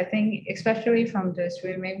 because I think especially from the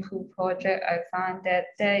swimming pool project, I found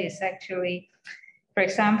that there is actually, for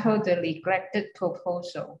example, the neglected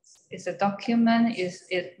proposal. It's a document,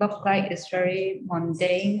 it looks like it's very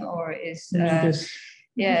mundane, or is not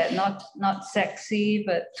sexy,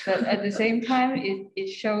 but at the same time, it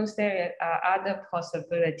shows there are other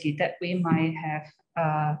possibilities that we might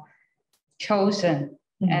have chosen,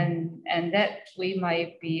 and that we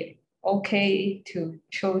might be okay to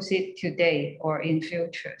choose it today or in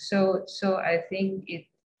future. So I think it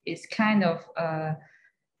is kind of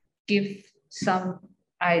give some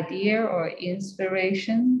idea or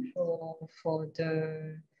inspiration for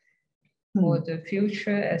the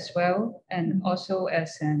future as well, and also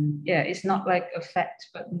as it's not like a fact,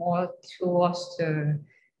 but more towards the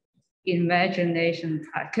imagination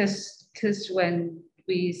part. Because when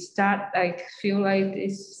we start, I feel like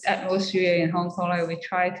this atmosphere in Hong Kong, like we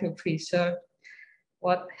try to preserve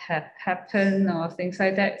what had happened or things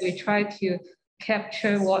like that. We try to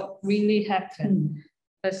capture what really happened.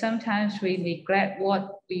 But sometimes we neglect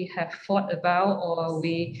what we have thought about, or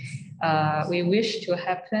we wish to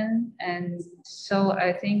happen. And so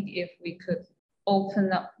I think if we could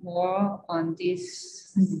open up more on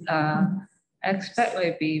this I expect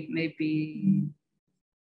maybe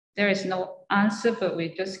there is no answer, but we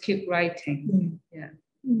just keep writing. Yeah.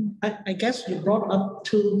 I guess you brought up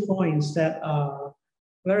 2 points that are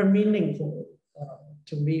very meaningful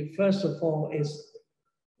to me. First of all is,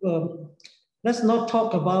 let's not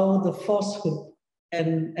talk about the falsehood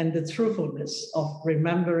and the truthfulness of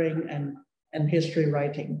remembering and history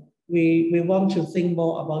writing. We want to think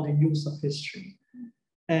more about the use of history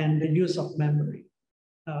and the use of memory.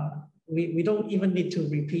 We don't even need to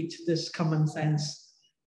repeat this common sense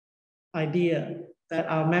idea that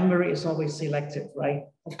our memory is always selective, right?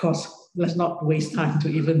 Of course, let's not waste time to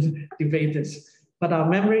even debate this, but our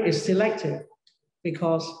memory is selective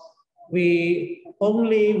because we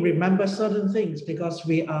only remember certain things because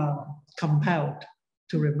we are compelled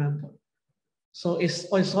to remember. So it's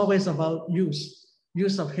always about use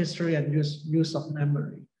of history and use of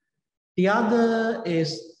memory. The other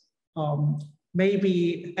is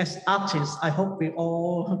maybe as artists, I hope we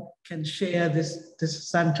all can share this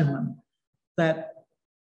sentiment that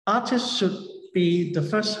artists should be the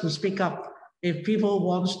first to speak up if people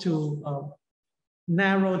want to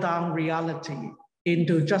narrow down reality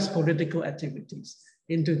into just political activities,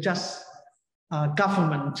 into just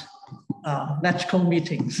government national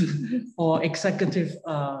meetings or executive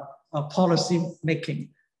policy making.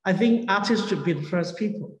 I think artists should be the first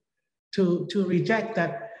people to reject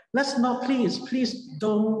that. Let's not, please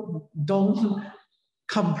don't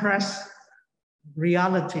compress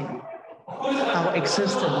reality, our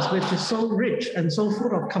existence, which is so rich and so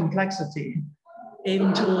full of complexity,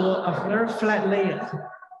 into a very flat layer.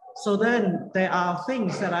 So then there are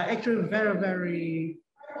things that are actually very, very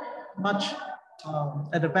much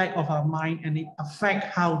at the back of our mind, and it affects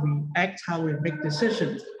how we act, how we make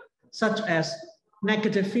decisions, such as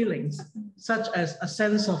negative feelings, such as a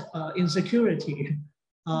sense of insecurity,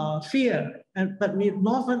 fear. But we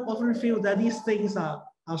often feel that these things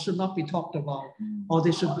should not be talked about, or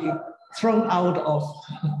they should be thrown out of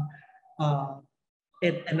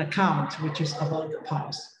an account which is about the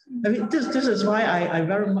past. I mean, this is why I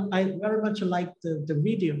very much like the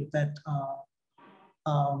video that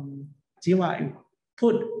Tsz Wai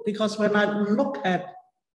put, because when I look at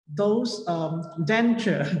those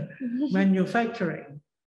denture manufacturing,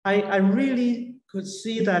 I really could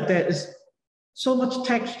see that there is so much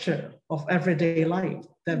texture of everyday life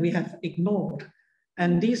that we have ignored.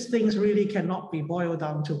 And these things really cannot be boiled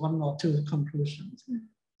down to 1 or 2 conclusions.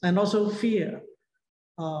 And also fear,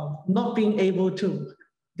 not being able to.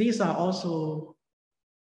 These are also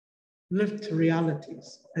lived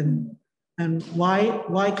realities. And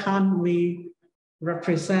why can't we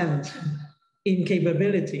represent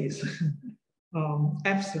incapabilities,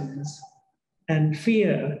 absence, and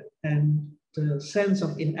fear, and the sense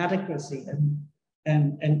of inadequacy,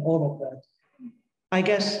 and all of that? I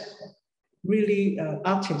guess really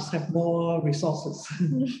artists have more resources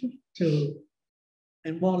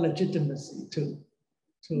and more legitimacy to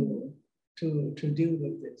deal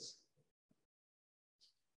with this.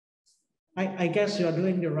 I guess you are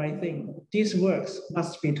doing the right thing. These works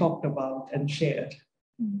must be talked about and shared.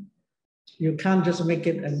 You can't just make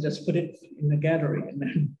it and just put it in the gallery and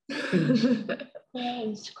then finish. There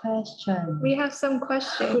is question. We have some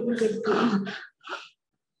questions. Good.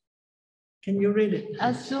 Can you read it?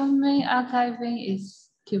 Assuming archiving is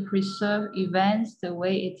to preserve events the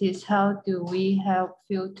way it is, how do we help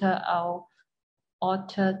filter out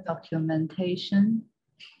author documentation?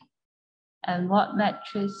 And what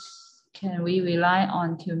metrics can we rely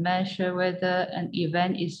on to measure whether an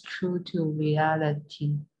event is true to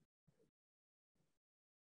reality?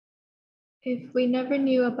 If we never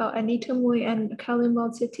knew about Anita Mui and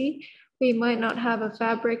Kowloon City, we might not have a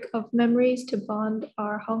fabric of memories to bond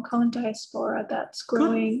our Hong Kong diaspora that's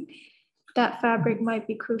growing. That fabric might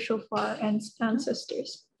be crucial for our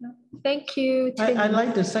ancestors. Thank you. I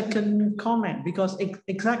like the second comment, because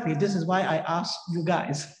exactly this is why I asked you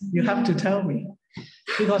guys. You have to tell me.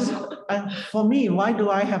 Because for me, why do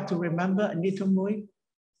I have to remember Anita Mui?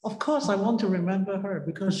 Of course, I want to remember her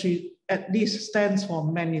because she at least stands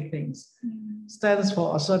for many things. Stands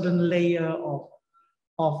for a certain layer of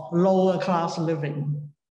lower class living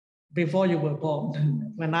before you were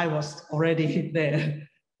born, when I was already there.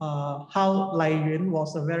 How Lai Yun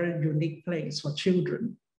was a very unique place for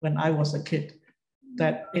children when I was a kid.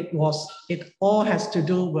 That it all has to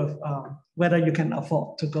do with whether you can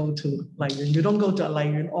afford to go to Lai Yun. You don't go to Lai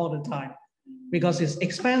Yun all the time because it's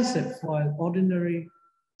expensive for an ordinary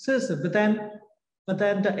citizen. But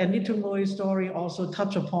then the Anita Mui story also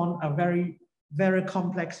touched upon a very, very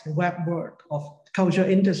complex web work of culture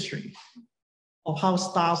industry, of how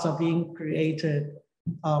stars are being created,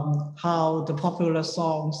 how the popular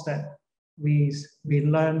songs that we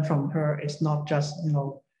learn from her is not just, you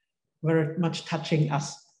know, very much touching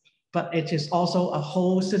us, but it is also a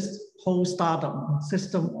whole startup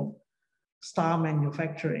system of star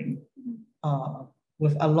manufacturing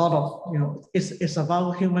with a lot of, you know, it's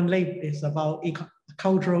about human labor, it's about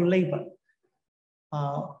cultural labor.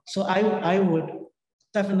 So I would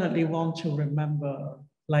definitely want to remember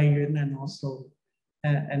Lai Yun and also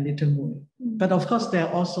Anita Mui. But of course, there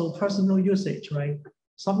are also personal usage, right?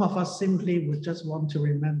 Some of us simply would just want to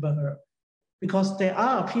remember her because there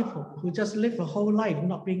are people who just live a whole life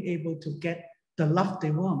not being able to get the love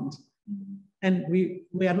they want. And we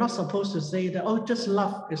are not supposed to say that, oh, just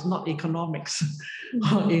love is not economics,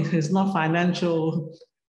 or it is not financial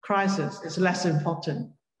crisis, it's less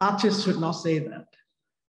important. Artists should not say that.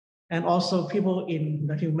 And also people in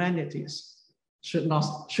the humanities should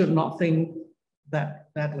not think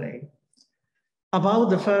that way. About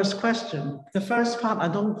the first question, the first part I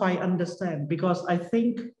don't quite understand because I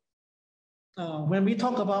think when we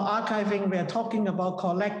talk about archiving, we are talking about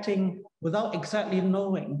collecting without exactly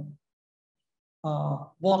knowing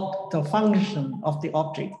what the function of the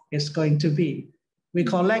object is going to be. We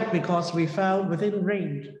collect because we felt within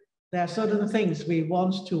range. There are certain things we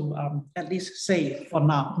want to at least save for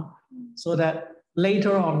now so that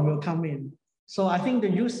later on will come in. So I think the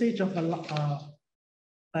usage of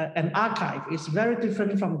an archive is very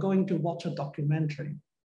different from going to watch a documentary.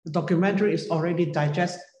 The documentary is already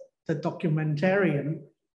digested. The documentarian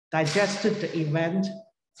digested the event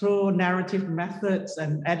through narrative methods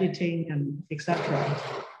and editing and etc.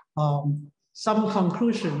 Some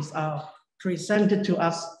conclusions are presented to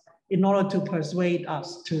us in order to persuade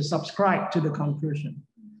us to subscribe to the conclusion.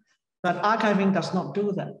 But archiving does not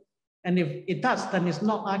do that. And if it does, then it's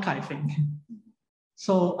not archiving.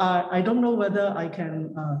 So I don't know whether I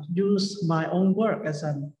can use my own work as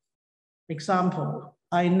an example.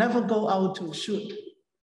 I never go out to shoot,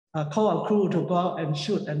 call a crew to go out and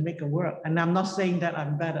shoot and make a work. And I'm not saying that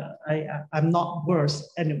I'm better. I'm not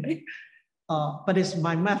worse anyway. But it's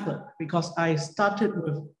my method because I started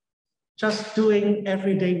with just doing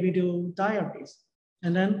everyday video diaries.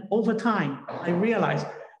 And then over time, I realized,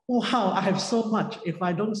 oh, wow, I have so much. If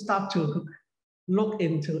I don't start to look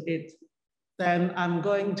into it, then I'm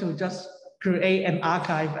going to just create an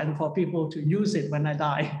archive and for people to use it when I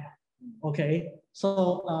die. Okay,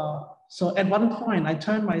 so at one point I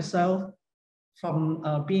turned myself from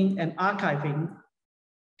being an archiving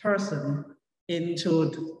person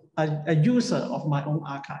into a user of my own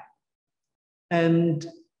archive. And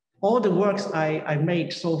all the works I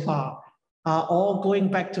made so far are all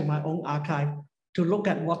going back to my own archive to look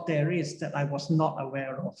at what there is that I was not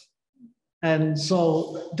aware of. And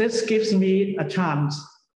so this gives me a chance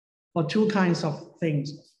for two kinds of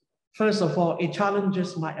things. First of all, it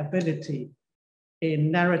challenges my ability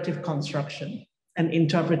in narrative construction and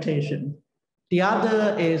interpretation. The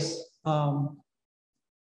other is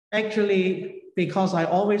actually because I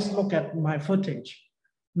always look at my footage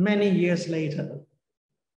many years later,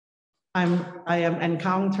 I am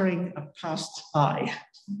encountering a past I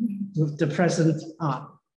with the present I.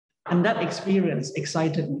 And that experience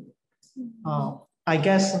excited me. I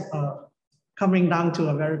guess coming down to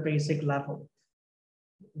a very basic level.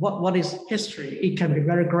 What is history? It can be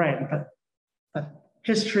very grand, but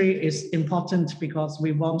history is important because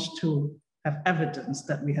we want to have evidence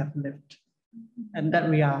that we have lived and that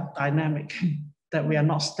we are dynamic, that we are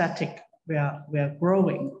not static, we are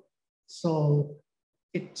growing. So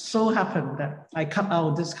it so happened that I cut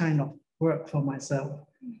out this kind of work for myself.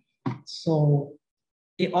 So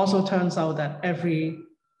it also turns out that every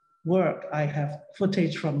work I have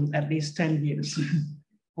footage from at least 10 years,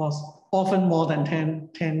 was often more than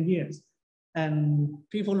 10 years. And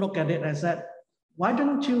people look at it as that, why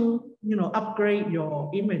don't you upgrade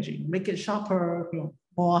your imaging, make it sharper,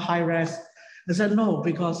 more high res? I said, no,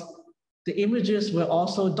 because the images were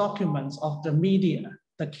also documents of the media,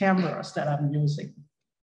 the cameras that I'm using.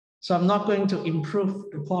 So I'm not going to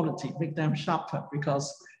improve the quality, make them sharper,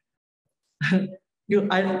 because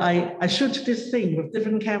I shoot this thing with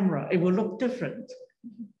different camera, it will look different.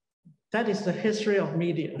 That is the history of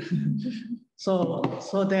media. So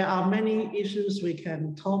there are many issues we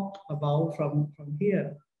can talk about from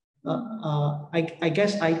here. I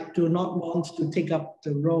guess I do not want to take up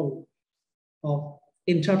the role of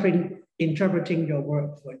interpreting your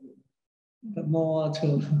work for you, but more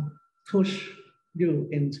to push you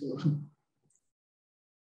into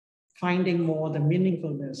finding more the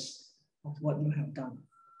meaningfulness of what you have done.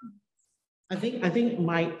 I think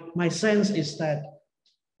my sense is that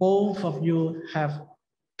both of you have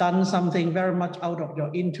done something very much out of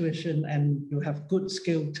your intuition and you have good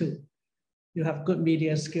skill too. you have good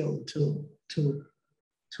media skill to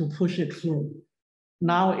push it through.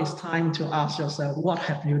 Now it's time to ask yourself, what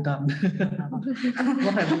have you done?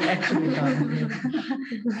 What have you actually done?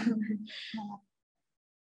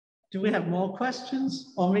 Do we have more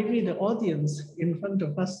questions? Or maybe the audience in front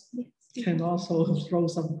of us can also throw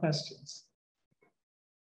some questions.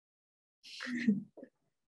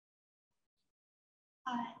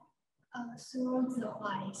 Through Tsz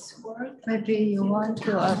Wai's work, Maybe you want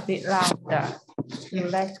to a bit louder to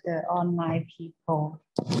let the online people.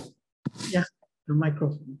 Yeah, the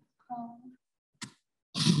microphone.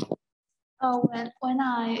 When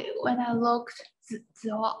I looked Tsz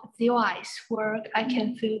Wai's work, I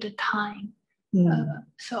can feel the time.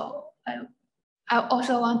 So I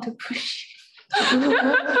also want to push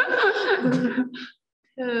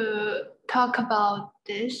to talk about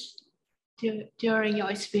this during your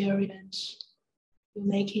experience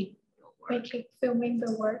Filming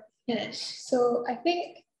the work. Yes. So I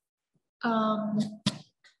think,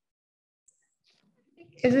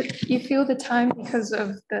 is it you feel the time because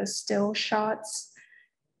of the still shots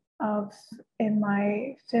in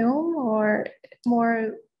my film, or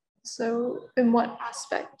more so in what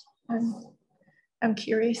aspect? I'm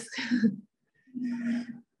curious.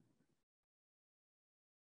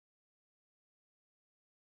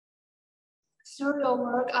 Through your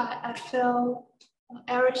work, I feel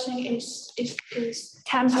everything is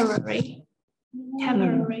temporary,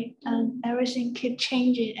 and everything keep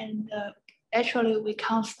changing, and actually we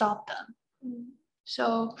can't stop them.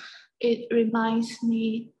 So it reminds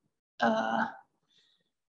me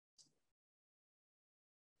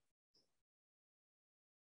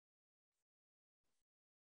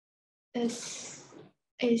it's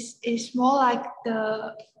more like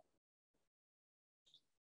the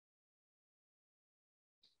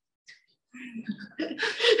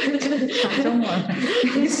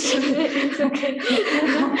It's okay.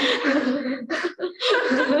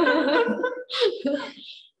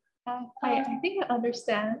 I think I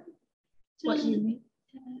understand what you mean.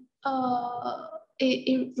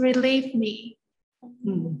 It relieved me.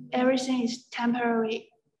 Everything is temporary.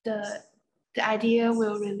 The idea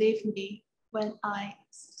will relieve me when I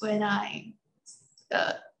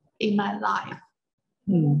in my life.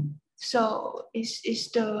 So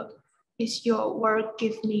it's your work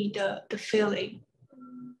give me the feeling.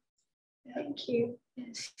 Thank you.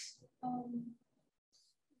 Yes. I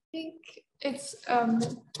think it's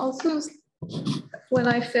also when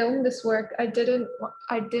I filmed this work, I didn't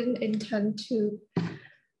intend to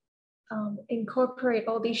incorporate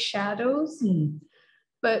all these shadows,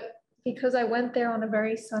 but because I went there on a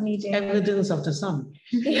very sunny day. Evidence of the sun.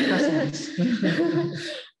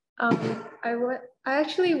 I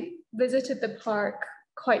actually visited the park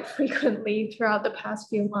quite frequently throughout the past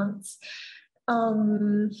few months.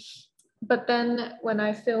 But then when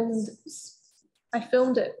I filmed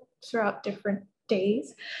it throughout different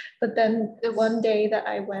days. But then the one day that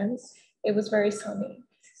I went, it was very sunny.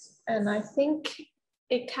 And I think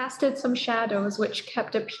it casted some shadows which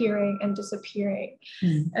kept appearing and disappearing.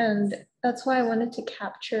 And that's why I wanted to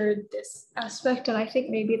capture this aspect. And I think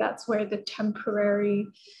maybe that's where the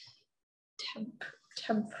temporariness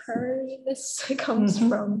comes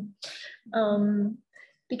from.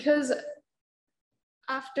 Because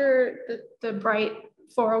after the bright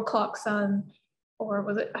 4 o'clock sun, or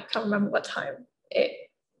was it, I can't remember what time,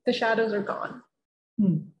 the shadows are gone.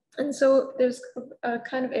 And so there's a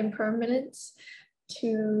kind of impermanence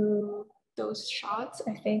to those shots,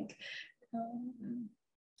 I think.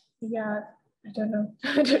 Yeah, I don't know.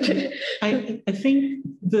 I think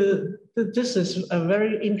this is a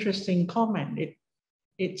very interesting comment.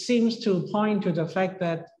 It seems to point to the fact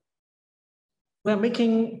that we're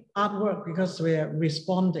making artwork because we're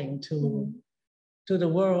responding to the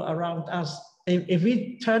world around us. If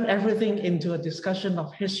we turn everything into a discussion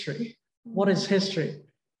of history, what is history?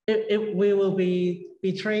 We will be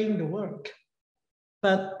betraying the work.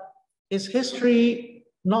 But is history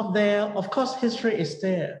not there? Of course, history is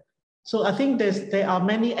there. So I think there are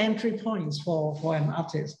many entry points for an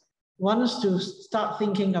artist. One is to start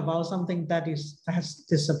thinking about something that has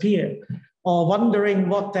disappeared, or wondering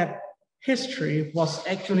what that history was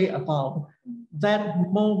actually about. That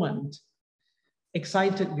moment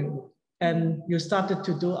excited you, and you started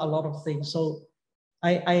to do a lot of things. So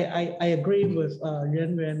I agree with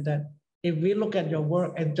Yuan that if we look at your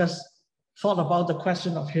work and just thought about the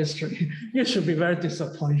question of history, you should be very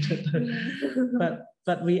disappointed.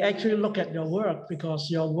 But we actually look at your work because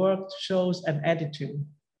your work shows an attitude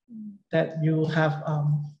that you have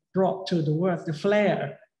brought to the work. The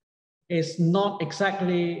flair is not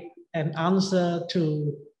exactly an answer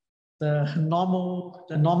to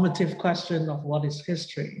the normative question of what is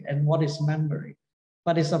history and what is memory,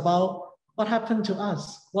 but it's about what happened to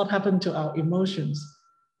us, what happened to our emotions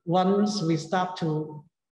once we start to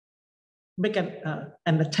make an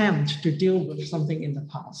attempt to deal with something in the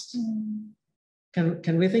past.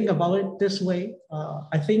 Can we think about it this way?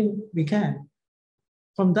 I think we can.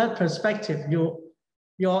 From that perspective,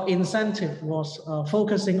 your incentive was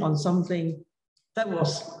focusing on something that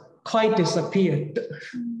was quite disappeared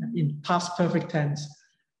in past perfect tense,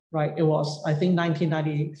 right? It was, I think,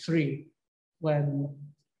 1993 when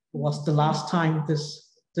was the last time this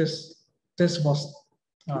was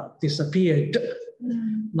disappeared.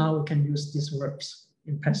 Now we can use these verbs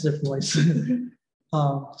in passive voice.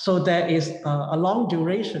 So there is a long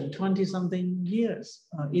duration, 20-something years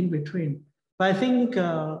in between. But I think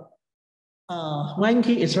Wan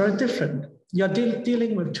Ki is very different. You're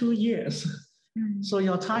dealing with 2 years. So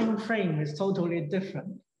your time frame is totally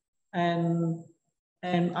different. And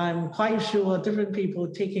I'm quite sure different people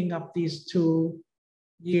taking up these 2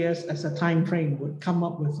 years as a time frame would come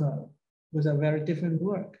up with a very different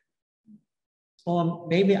work. Or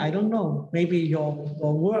maybe, I don't know, maybe your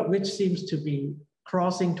work, which seems to be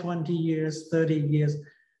crossing 20 years, 30 years,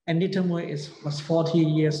 and Nita Mui was 40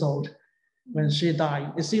 years old when she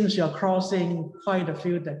died. It seems you're crossing quite a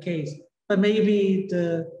few decades, but maybe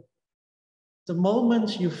the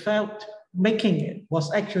moment you felt making it was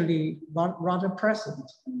actually rather present.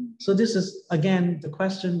 So this is, again, the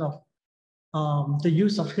question of the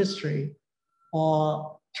use of history,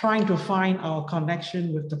 or trying to find our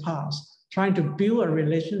connection with the past, trying to build a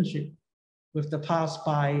relationship with the past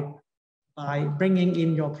by bringing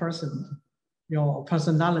in your person, your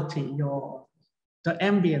personality, the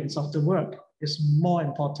ambience of the work is more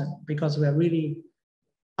important, because we are really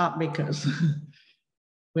art makers.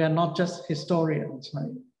 We are not just historians,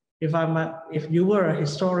 right? If you were a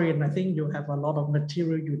historian, I think you have a lot of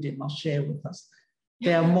material you did not share with us.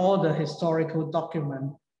 They are more the historical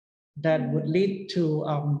document that would lead to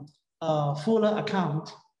a fuller account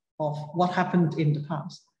of what happened in the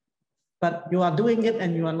past. But you are doing it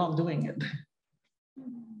and you are not doing it.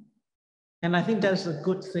 And I think that's a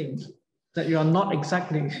good thing, that you are not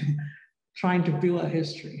exactly trying to build a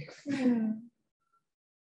history.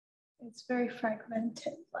 It's very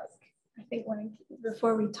fragmented, like I think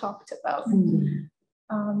before we talked about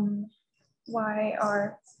why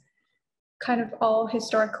our kind of all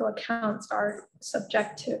historical accounts are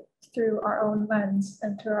subjective through our own lens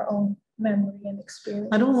and through our own memory and experience.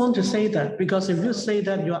 I don't want to say that, because if you say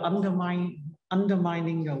that, you're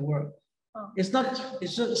undermining your work. It's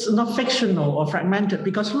just not fictional or fragmented,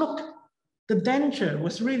 because look, the danger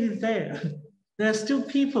was really there. There are still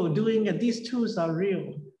people doing it. These tools are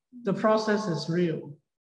real. The process is real.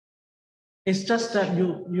 It's just that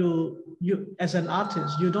you as an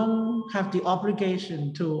artist, you don't have the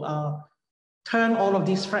obligation to turn all of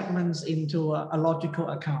these fragments into a logical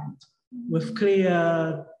account with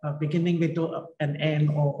clear beginning, middle, and end,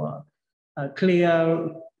 or a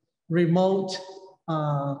clear remote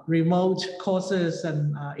causes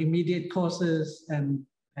and immediate causes and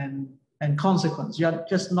consequence. You're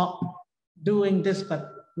just not doing this,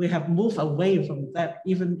 but we have moved away from that,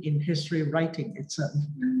 even in history writing itself,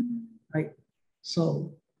 right?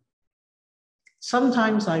 So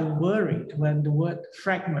sometimes I worried when the word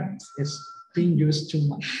fragment is being used too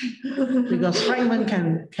much, because fragment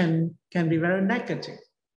can be very negative.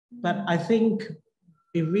 But I think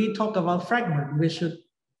if we talk about fragment, we should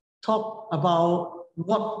talk about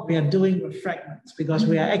what we are doing with fragments, because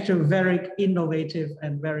we are actually very innovative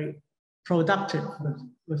and very productive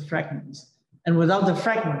with fragments. And without the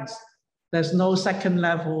fragments, there's no second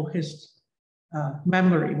level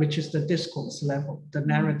memory, which is the discourse level, the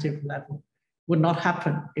narrative level, would not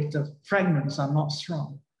happen if the fragments are not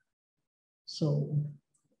strong. So,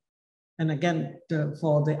 and again,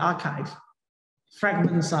 for the archive,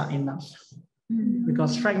 fragments are enough,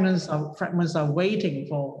 because fragments are waiting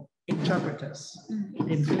for interpreters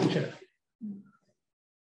in future.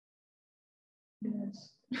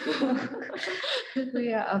 Yes.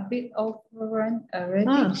 We are a bit overrun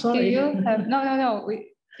already. Sorry. Do you have no?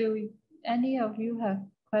 Do any of you have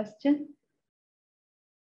questions?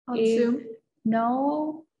 On Zoom?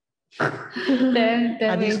 No. then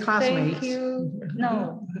we thank you.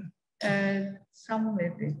 No, some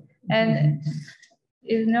maybe. And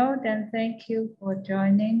if no, then thank you for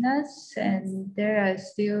joining us. And there are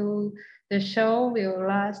still, the show will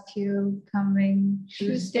last till coming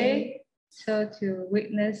Tuesday. So to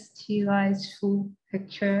witness Tsz Wai's full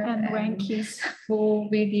picture and Wan Ki's full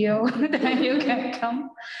video, then you can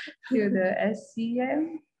come to the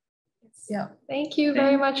SCM. Yeah. Thank you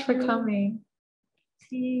very much for coming.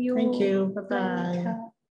 See you. Thank you. Bye-bye. later.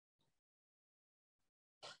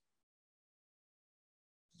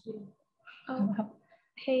 Oh,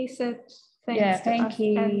 Hey said thanks Yeah, to thank us,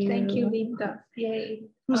 and thank you, you. Linda. Yay.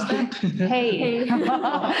 Who's that? Hey. Hey.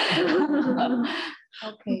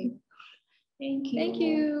 Okay. Thank you. Thank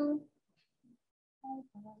you.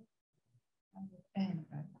 And,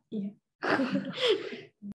 Yeah.